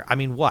atmosphere. I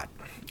mean, what?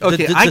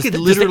 Okay, I could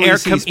literally air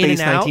see come Space in and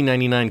out?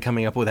 1999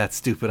 coming up with that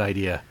stupid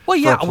idea. Well,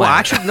 for a yeah. Well, planet.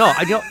 actually, no.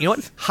 You know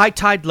what? High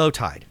tide, low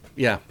tide.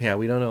 Yeah,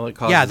 we don't know what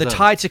causes Yeah, the those.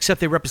 tides,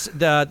 except they represent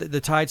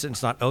the tides. And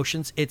it's not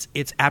oceans;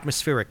 it's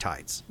atmospheric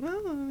tides.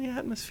 Well, the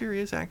atmosphere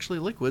is actually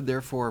liquid,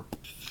 therefore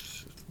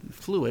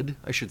fluid,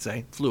 I should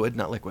say. Fluid,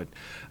 not liquid.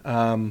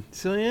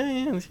 So,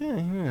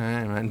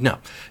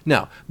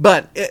 no.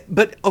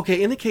 But,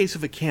 okay, in the case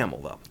of a camel,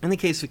 though,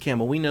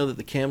 we know that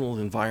the camel's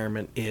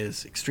environment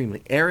is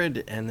extremely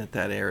arid, and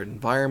that arid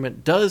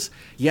environment does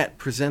yet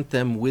present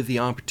them with the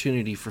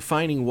opportunity for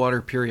finding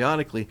water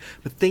periodically,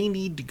 but they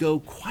need to go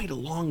quite a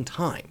long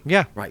time.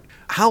 Yeah. Right.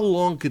 How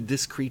long could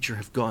this creature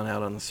have gone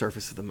out on the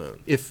surface of the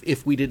moon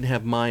if we didn't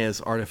have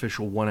Maya's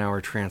artificial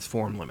 1-hour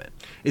transform limit?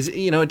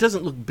 It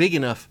doesn't look big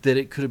enough that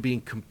it could have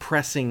been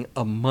compressing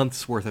a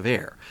month's worth of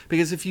air.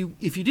 Because if you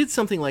did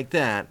something like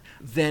that,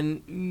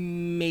 then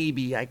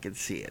maybe I could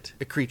see it.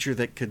 A creature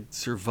that could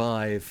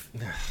survive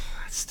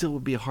still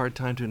would be a hard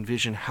time to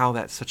envision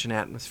how such an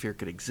atmosphere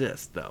could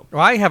exist, though.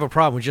 Well, I have a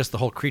problem with just the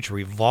whole creature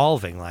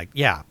evolving. Like,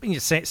 yeah,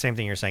 same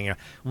thing you're saying.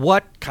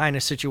 What kind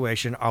of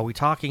situation are we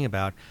talking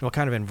about? What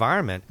kind of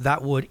environment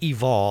that would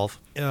evolve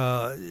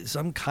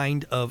some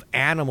kind of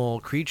animal,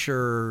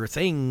 creature,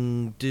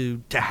 thing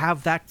to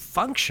have that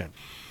function?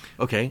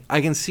 Okay, I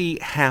can see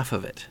half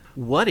of it.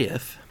 What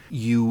if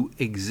you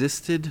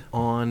existed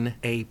on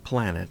a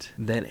planet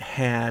that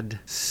had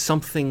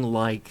something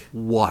like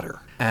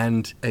water,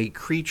 and a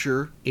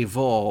creature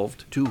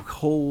evolved to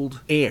hold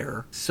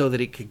air so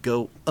that it could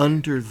go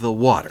under the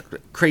water?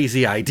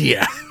 Crazy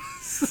idea.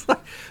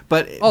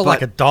 but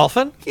like a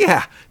dolphin?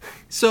 Yeah.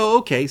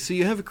 So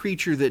you have a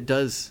creature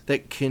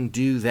that can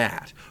do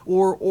that.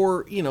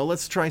 Or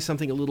let's try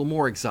something a little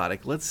more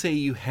exotic. Let's say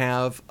you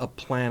have a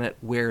planet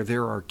where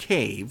there are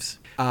caves,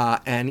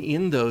 and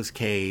in those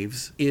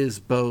caves is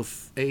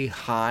both a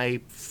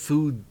high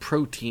food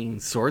protein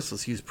source,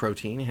 let's use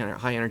protein, a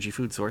high energy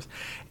food source,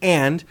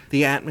 and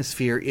the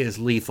atmosphere is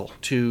lethal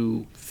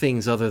to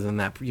things other than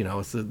that.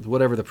 It's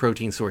whatever the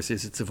protein source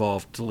is, it's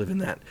evolved to live in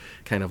that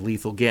kind of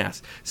lethal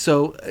gas.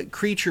 So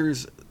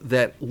creatures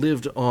that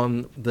lived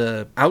on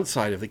the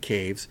outside of the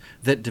caves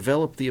that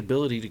developed the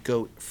ability to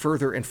go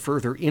further and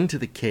further into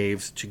the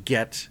caves to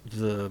get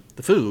the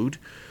food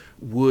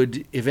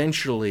would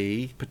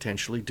eventually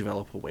potentially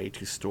develop a way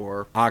to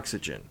store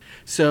oxygen.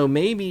 So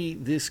maybe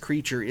this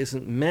creature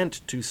isn't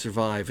meant to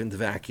survive in the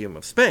vacuum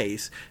of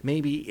space.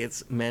 Maybe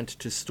it's meant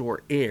to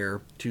store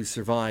air to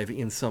survive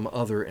in some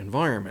other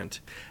environment.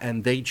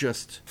 And they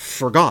just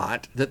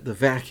forgot that the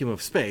vacuum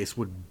of space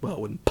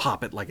wouldn't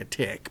pop it like a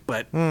tick,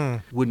 but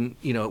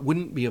wouldn't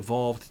be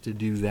evolved to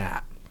do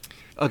that.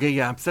 Okay,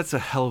 yeah, that's a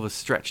hell of a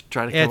stretch.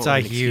 Try to come It's up a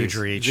with an huge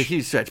excuse. reach. It's a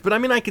huge stretch. But I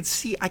mean, I could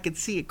see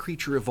a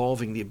creature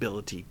evolving the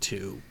ability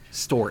to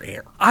store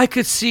air. I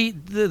could see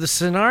the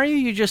scenario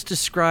you just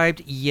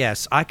described.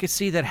 Yes, I could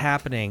see that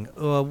happening.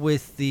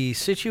 With the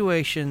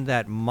situation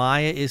that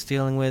Maya is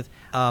dealing with,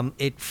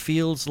 it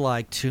feels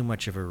like too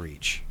much of a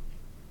reach.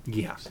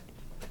 Yes.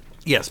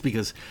 Yes,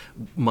 because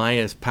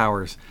Maya's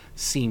powers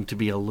seem to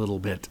be a little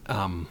bit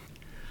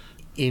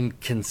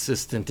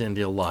inconsistent and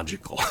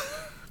illogical.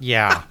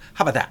 Yeah.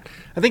 How about that?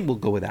 I think we'll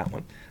go with that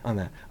one on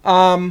that.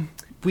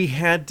 We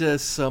had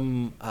so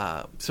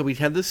we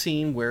had the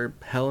scene where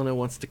Helena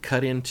wants to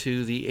cut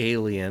into the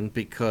alien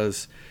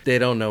because they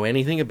don't know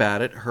anything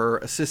about it. Her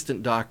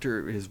assistant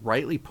doctor is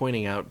rightly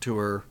pointing out to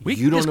her,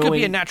 This could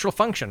be a natural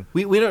function.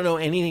 We don't know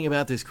anything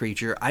about this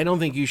creature. I don't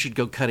think you should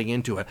go cutting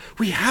into it.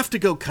 We have to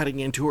go cutting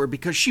into her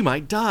because she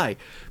might die.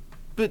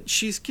 But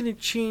she's going to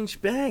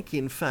change back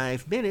in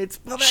 5 minutes.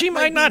 Well, She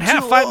might not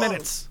have 5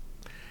 minutes.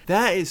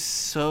 That is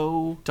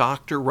so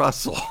Dr.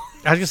 Russell.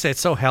 I was going to say,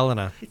 it's so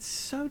Helena. It's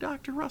so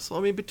Dr. Russell.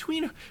 I mean,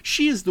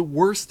 she is the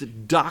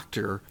worst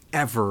doctor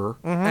ever,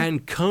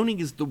 and Koenig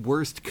is the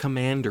worst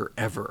commander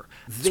ever.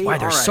 That's why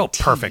they're so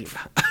perfect.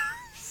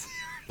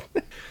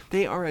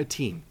 They are a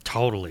team.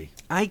 Totally.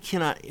 I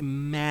cannot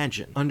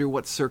imagine under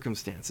what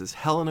circumstances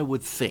Helena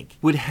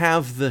would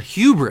have the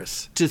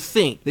hubris to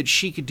think that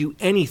she could do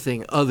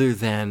anything other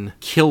than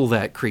kill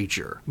that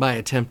creature by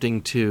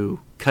attempting to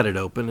cut it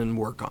open and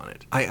work on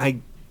it.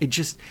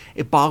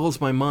 It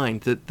boggles my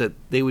mind that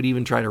they would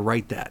even try to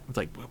write that. It's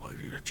like, well,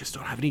 you just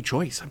don't have any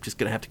choice. I'm just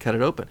going to have to cut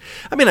it open.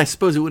 I mean, I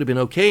suppose it would have been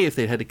okay if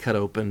they had to cut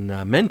open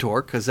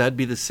Mentor, because that'd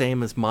be the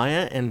same as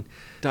Maya, and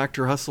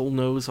Dr. Russell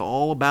knows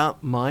all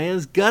about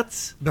Maya's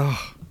guts,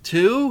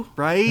 too,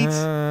 right?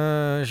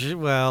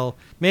 Well,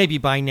 maybe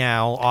by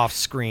now, off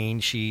screen,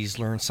 she's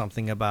learned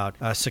something about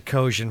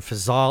Sikosian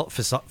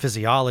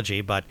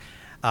physiology, but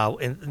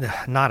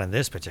not in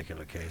this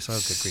particular case.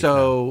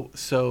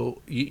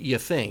 So you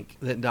think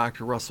that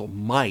Dr. Russell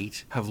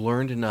might have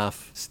learned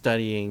enough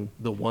studying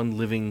the one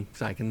living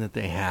psyche that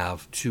they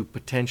have to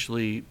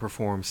potentially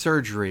perform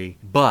surgery,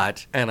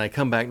 but, and I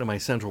come back to my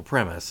central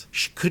premise,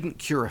 she couldn't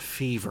cure a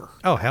fever.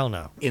 Oh, hell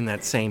no. In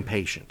that same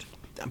patient.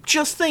 I'm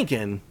just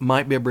thinking,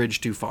 might be a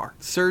bridge too far.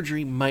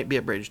 Surgery might be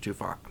a bridge too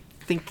far. I'm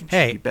thinking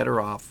she'd be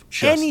better off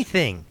just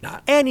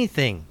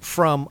anything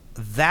from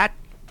that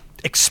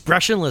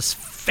expressionless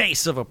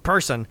face of a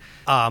person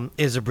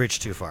is a bridge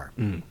too far.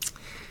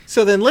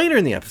 So then later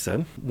in the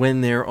episode,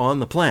 when they're on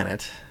the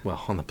planet,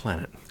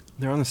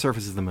 they're on the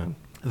surface of the moon,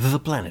 the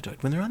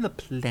planetoid, when they're on the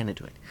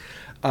planetoid,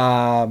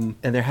 and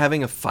they're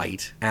having a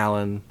fight,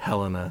 Alan,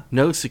 Helena,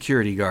 no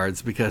security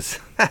guards because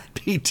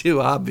that'd be too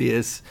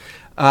obvious,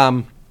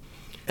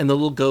 and the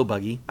little go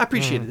buggy. I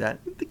appreciated that.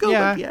 The go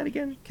buggy out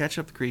again, catch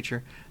up the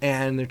creature.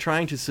 And they're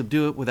trying to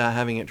subdue it without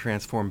having it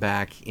transform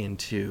back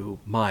into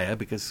Maya,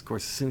 because, of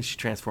course, as soon as she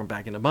transforms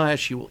back into Maya,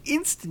 she will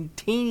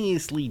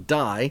instantaneously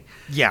die.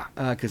 Yeah.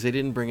 Because they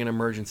didn't bring an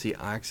emergency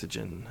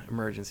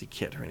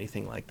kit or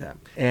anything like that.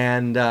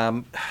 And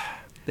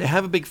they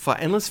have a big fight.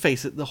 And let's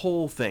face it, the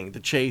whole thing, the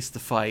chase, the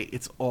fight,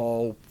 it's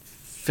all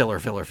filler.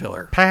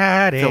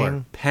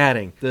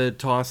 Padding. The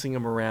tossing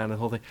them around, the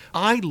whole thing.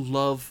 I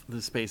love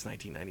the Space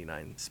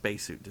 1999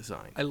 spacesuit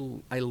design.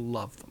 I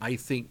love them. I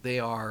think they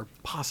are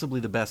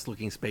possibly the best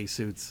looking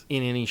spacesuits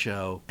in any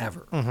show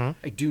ever.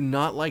 I do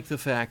not like the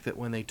fact that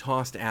when they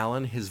tossed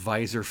Alan, his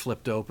visor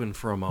flipped open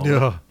for a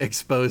moment,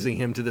 exposing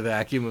him to the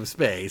vacuum of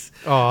space.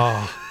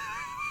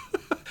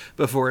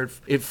 Before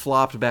it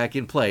flopped back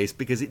in place,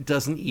 because it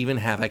doesn't even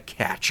have a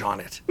catch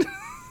on it.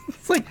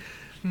 It's like,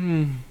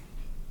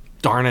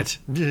 Darn it.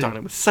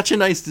 It was such a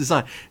nice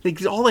design.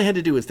 All they had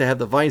to do was to have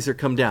the visor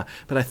come down.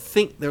 But I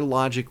think their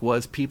logic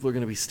was people are going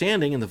to be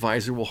standing and the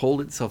visor will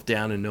hold itself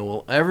down and no one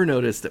will ever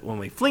notice that when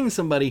we fling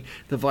somebody,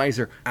 the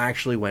visor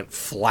actually went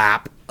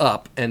flap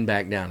up and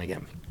back down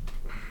again.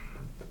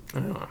 I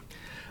don't know.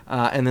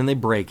 And then they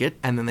break it,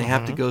 and then they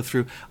have to go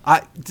through.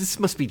 This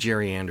must be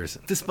Jerry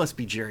Anderson.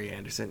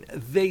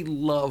 They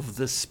love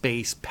the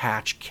space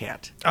patch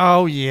kit.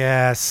 Oh,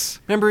 yes.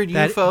 Remember in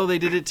UFO, they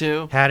did it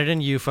too? Had it in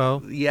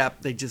UFO.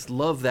 Yep, they just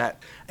love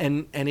that.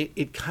 And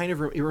it kind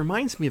of it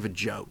reminds me of a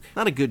joke.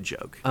 Not a good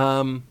joke.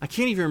 I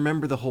can't even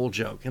remember the whole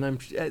joke. And I'm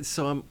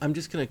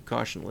just going to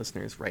caution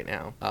listeners right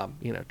now.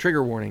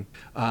 Trigger warning.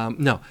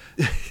 No,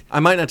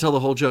 I might not tell the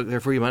whole joke,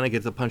 therefore you might not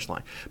get the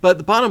punchline. But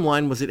the bottom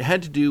line was it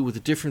had to do with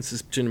the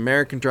differences between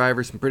American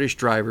drivers and British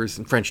drivers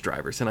and French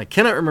drivers. And I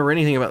cannot remember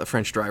anything about the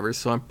French drivers,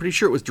 so I'm pretty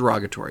sure it was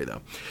derogatory,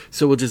 though.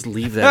 So we'll just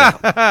leave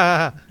that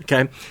out.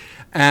 Okay?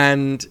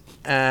 And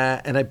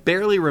I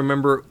barely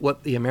remember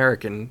what the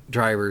American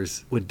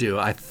drivers would do.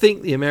 I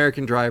think the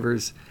American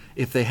drivers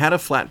if they had a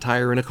flat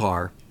tire in a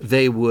car,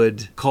 they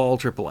would call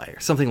AAA or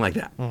something like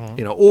that,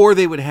 or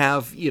they would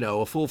have,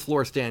 a full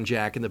floor stand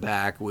jack in the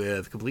back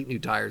with complete new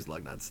tires,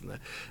 lug nuts,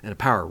 and a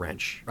power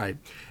wrench, right?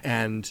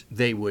 And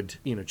they would,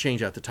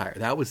 change out the tire.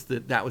 That was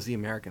the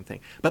American thing.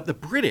 But the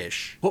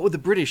British, what would the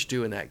British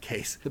do in that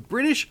case? The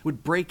British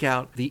would break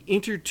out the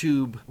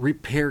intertube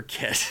repair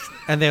kit.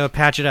 And they would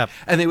patch it up.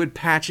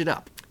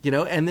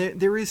 And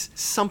there is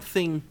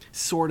something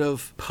sort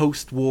of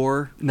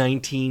post-war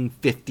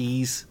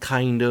 1950s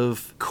kind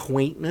of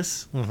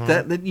quaintness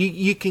that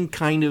you can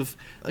kind of,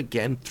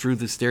 again, through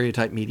the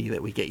stereotype media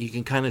that we get, you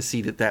can kind of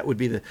see that would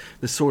be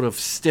the sort of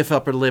stiff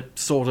upper lip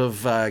sort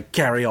of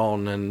carry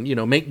on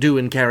and, make do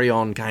and carry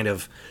on kind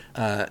of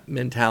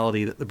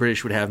mentality that the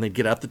British would have. And they'd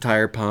get out the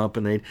tire pump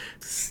and they'd,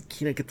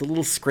 get the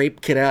little scrape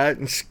kit out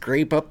and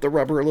scrape up the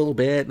rubber a little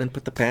bit and then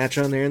put the patch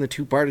on there and the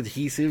two-part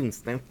adhesive and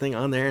snap the thing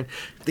on there and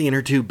the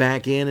inner tube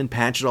back in and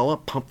patch it all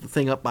up, pump the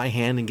thing up by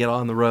hand and get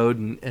on the road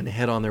and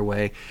head on their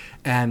way.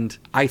 And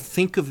I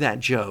think of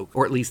that joke,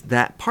 or at least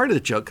that part of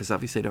the joke, because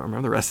obviously I don't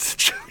remember the rest of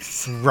the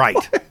jokes. Right.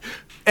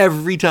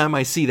 Every time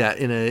I see that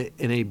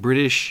in a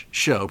British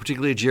show,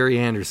 particularly a Jerry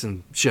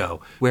Anderson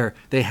show, where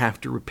they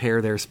have to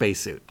repair their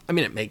spacesuit. I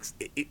mean, it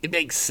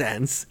makes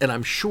sense, and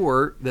I'm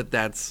sure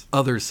that's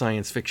other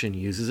science fiction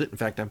uses it. In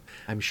fact,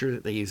 I'm sure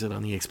that they use it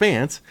on The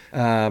Expanse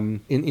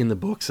in the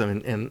books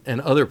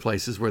and other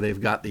places where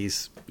they've got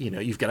these.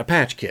 You've got a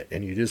patch kit,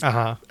 and you just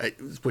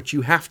it's what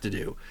you have to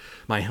do.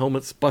 My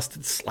helmet's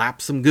busted.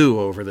 Slap some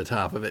goo over the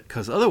top of it,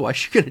 because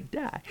otherwise you're gonna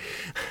die.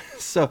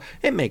 So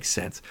it makes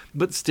sense,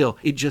 but still,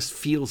 it just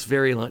feels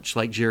very much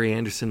like Jerry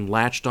Anderson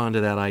latched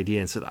onto that idea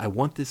and said, "I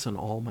want this on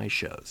all my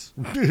shows."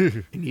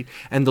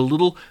 And the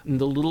little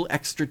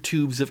extra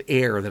tubes of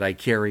air that I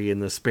carry in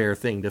the spare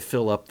thing to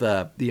fill up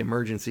the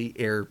emergency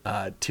air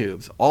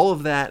tubes, all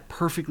of that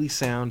perfectly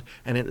sound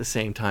and at the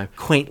same time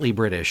quaintly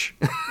British.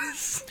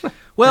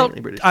 Well,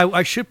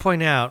 I should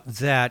point out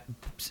that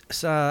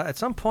at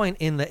some point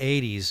in the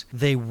 80s,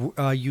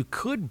 you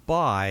could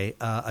buy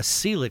a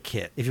Seal It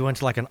kit if you went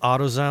to like an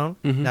AutoZone.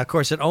 Now, of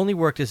course, it only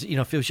worked as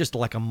if it was just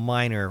like a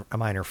minor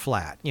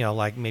flat,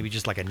 like maybe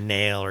just like a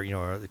nail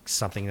or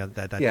something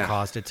that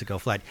caused it to go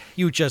flat.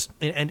 You just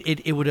and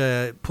it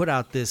would put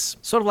out this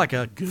sort of like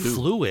a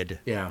fluid.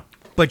 Yeah.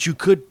 But you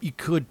could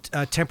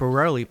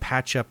temporarily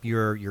patch up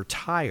your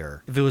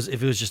tire if it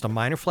was just a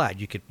minor flat.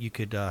 You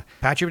could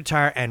patch up your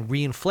tire and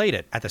reinflate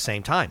it at the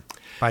same time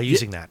by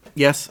using that.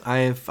 Yes,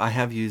 I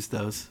have used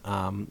those.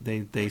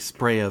 They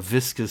spray a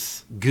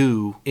viscous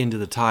goo into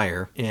the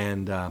tire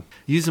and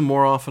use them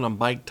more often on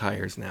bike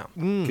tires now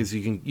because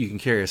you can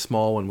carry a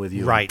small one with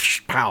you, right?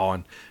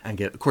 Pow and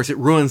get. Of course, it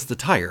ruins the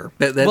tire.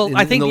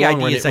 I think the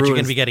idea is that you're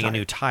going to be getting a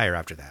new tire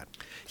after that.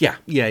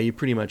 Yeah, you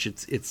pretty much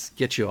it's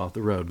gets you off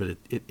the road, but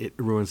it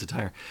ruins the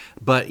tire.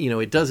 But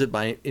it does it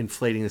by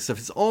inflating the stuff.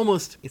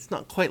 It's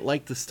not quite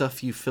like the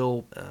stuff you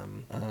fill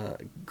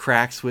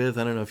cracks with.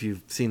 I don't know if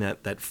you've seen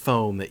that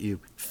foam that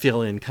you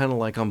fill in, kind of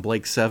like on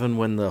Blake 7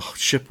 when the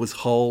ship was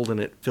hulled and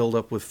it filled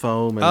up with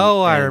foam.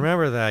 I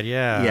remember that.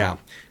 Yeah.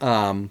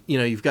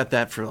 You've got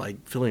that for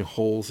like filling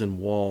holes in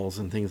walls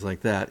and things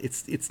like that.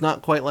 It's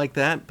not quite like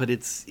that, but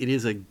it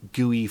is a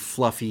gooey,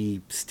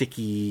 fluffy,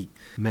 sticky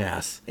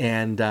mess,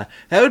 and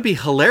that would be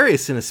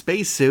hilarious in a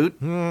spacesuit.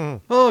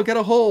 Oh, got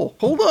a hole.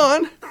 Hold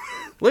on.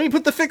 Let me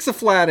put the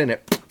Fix-A-Flat in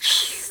it.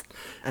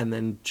 And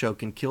then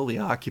choke and kill the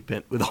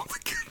occupant with all the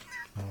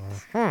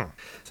good.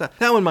 So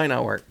that one might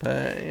not work,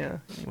 but yeah.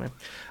 Anyway.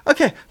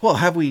 Okay, well,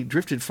 have we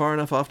drifted far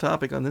enough off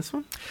topic on this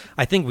one?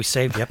 I think we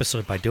saved the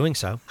episode by doing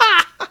so.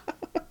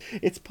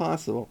 It's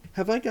possible.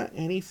 Have I got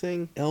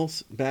anything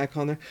else back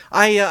on there?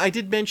 I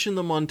did mention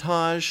the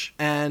montage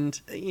and,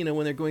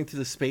 when they're going through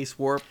the space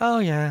warp. Oh,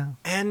 yeah.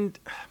 And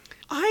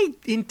I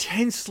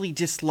intensely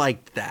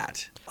disliked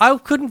that. I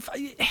couldn't...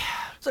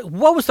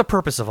 What was the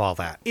purpose of all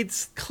that?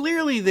 It's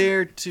clearly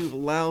there to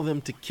allow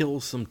them to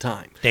kill some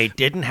time. They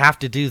didn't have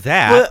to do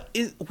that.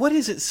 Well, what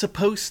is it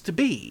supposed to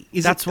be?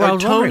 Are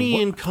Tony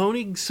and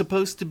Koenig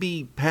supposed to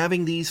be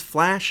having these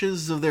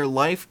flashes of their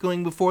life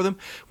going before them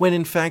when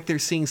in fact they're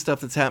seeing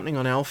stuff that's happening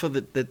on Alpha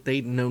that they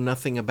know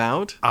nothing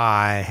about?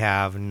 I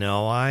have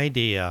no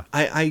idea.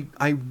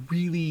 I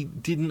really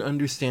didn't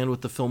understand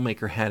what the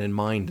filmmaker had in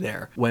mind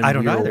there when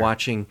we were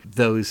watching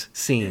those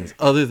scenes.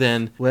 Other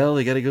than, well,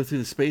 they got to go through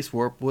the space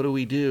warp. What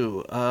do?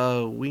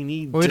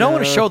 We don't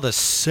want to show the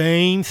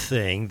same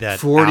thing that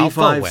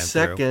 45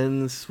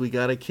 seconds we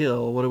got to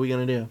kill. What are we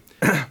going to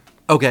do?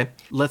 Okay,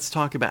 let's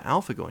talk about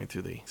Alpha going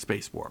through the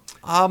space warp.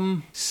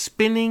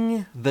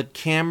 Spinning the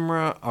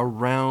camera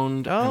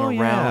around and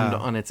around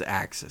on its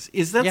axis.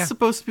 Is that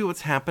supposed to be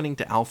what's happening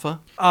to Alpha?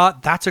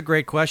 That's a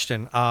great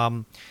question.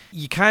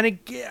 You kind of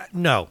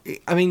no.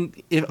 I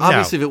mean,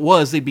 obviously if it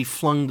was, they'd be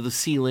flung to the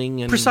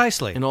ceiling and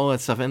precisely and all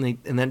that stuff, and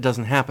that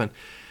doesn't happen.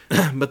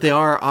 But they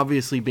are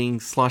obviously being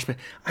sloshed.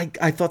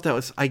 I thought that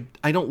was...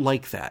 I don't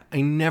like that.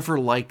 I never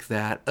like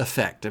that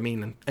effect. I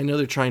mean, I know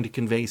they're trying to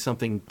convey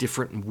something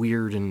different and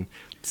weird and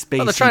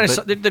spacey.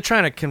 Well, they're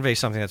trying to convey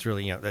something that's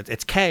really,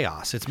 it's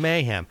chaos, it's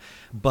mayhem.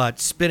 But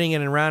spinning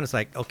it around is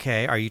like,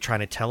 okay, are you trying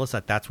to tell us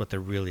that that's what they're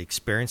really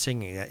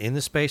experiencing in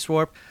the space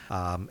warp?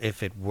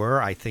 If it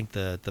were, I think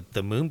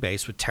the moon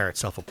base would tear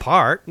itself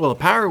apart. Well, the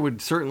power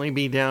would certainly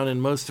be down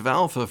in most of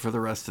Alpha for the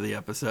rest of the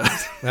episode.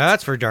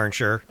 That's for darn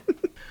sure.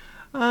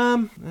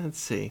 Let's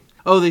see.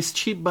 Oh, this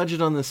cheap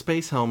budget on the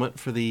space helmet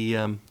for the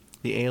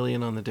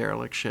alien on the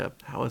derelict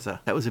ship. That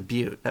was a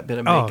beaut. That bit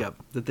of makeup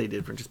that they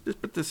did for just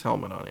put this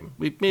helmet on him.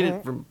 We made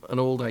it from an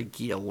old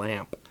IKEA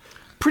lamp.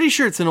 Pretty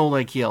sure it's an old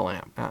IKEA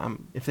lamp.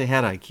 If they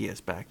had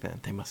IKEAs back then,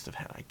 they must have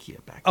had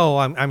IKEA back then. Oh,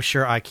 I'm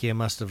sure IKEA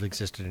must have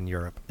existed in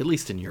Europe. At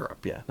least in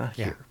Europe, yeah. Not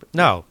here. But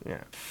no.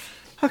 Yeah.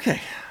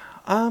 Okay.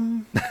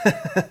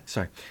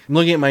 Sorry. I'm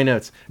looking at my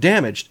notes.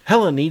 Damaged.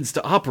 Helen needs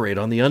to operate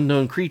on the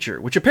unknown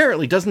creature, which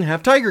apparently doesn't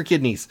have tiger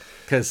kidneys,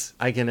 because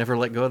I can never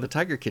let go of the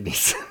tiger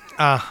kidneys.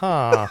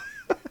 Uh-huh.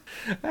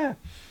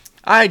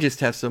 I just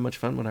have so much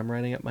fun when I'm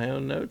writing up my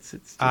own notes.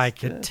 It's just, I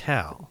could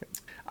tell.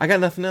 I got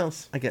nothing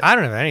else. I don't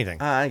have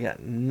anything. I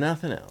got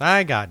nothing else.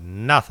 I got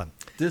nothing.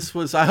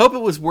 I hope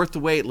it was worth the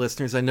wait,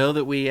 listeners. I know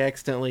that we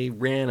accidentally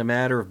ran A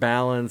Matter of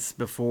Balance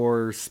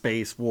before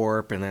Space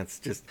Warp, and that's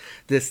just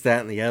this,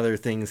 that, and the other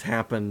things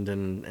happened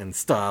and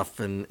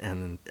stuff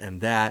and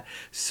that.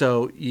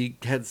 So you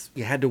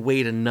had to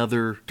wait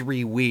another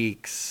 3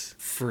 weeks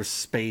for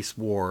Space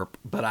Warp,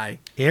 but I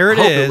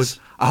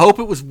hope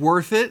it was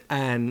worth it,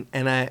 and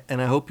I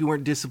hope you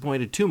weren't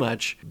disappointed too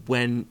much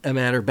when A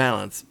Matter of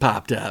Balance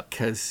popped up,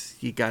 because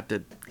you got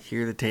to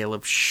hear the tale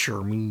of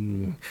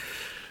Shermeen.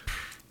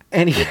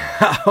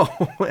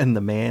 Anyhow, and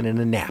the man in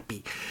a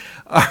nappy.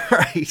 All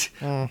right.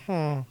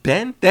 Mm-hmm.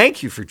 Ben,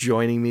 thank you for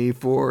joining me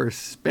for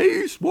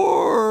Space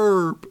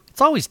Warp.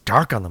 It's always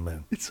dark on the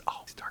moon. It's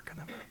always dark on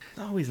the moon. It's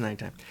always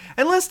nighttime.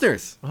 And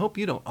listeners, I hope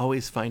you don't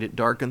always find it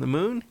dark on the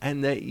moon,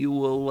 and that you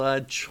will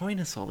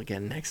join us all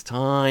again next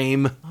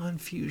time on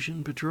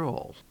Fusion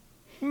Patrol.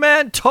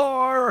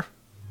 Mentor!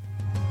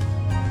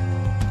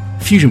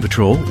 Fusion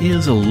Patrol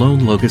is a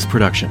Lone Locust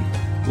production.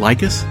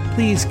 Like us?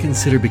 Please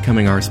consider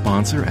becoming our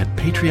sponsor at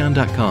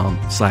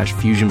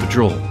patreon.com/Fusion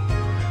Patrol.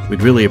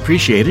 We'd really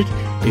appreciate it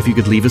if you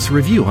could leave us a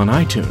review on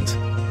iTunes.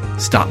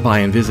 Stop by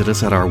and visit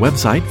us at our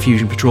website,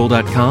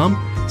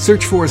 fusionpatrol.com.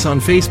 Search for us on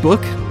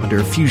Facebook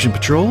under Fusion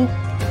Patrol.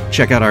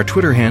 Check out our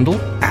Twitter handle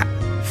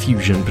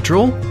 @Fusion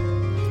Patrol.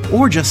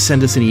 Or just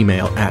send us an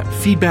email at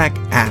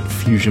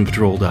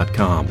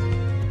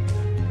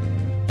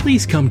feedback@fusionpatrol.com.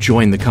 Please come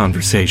join the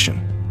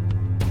conversation.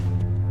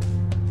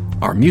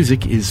 Our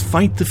music is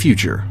Fight the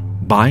Future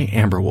by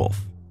Amberwolf.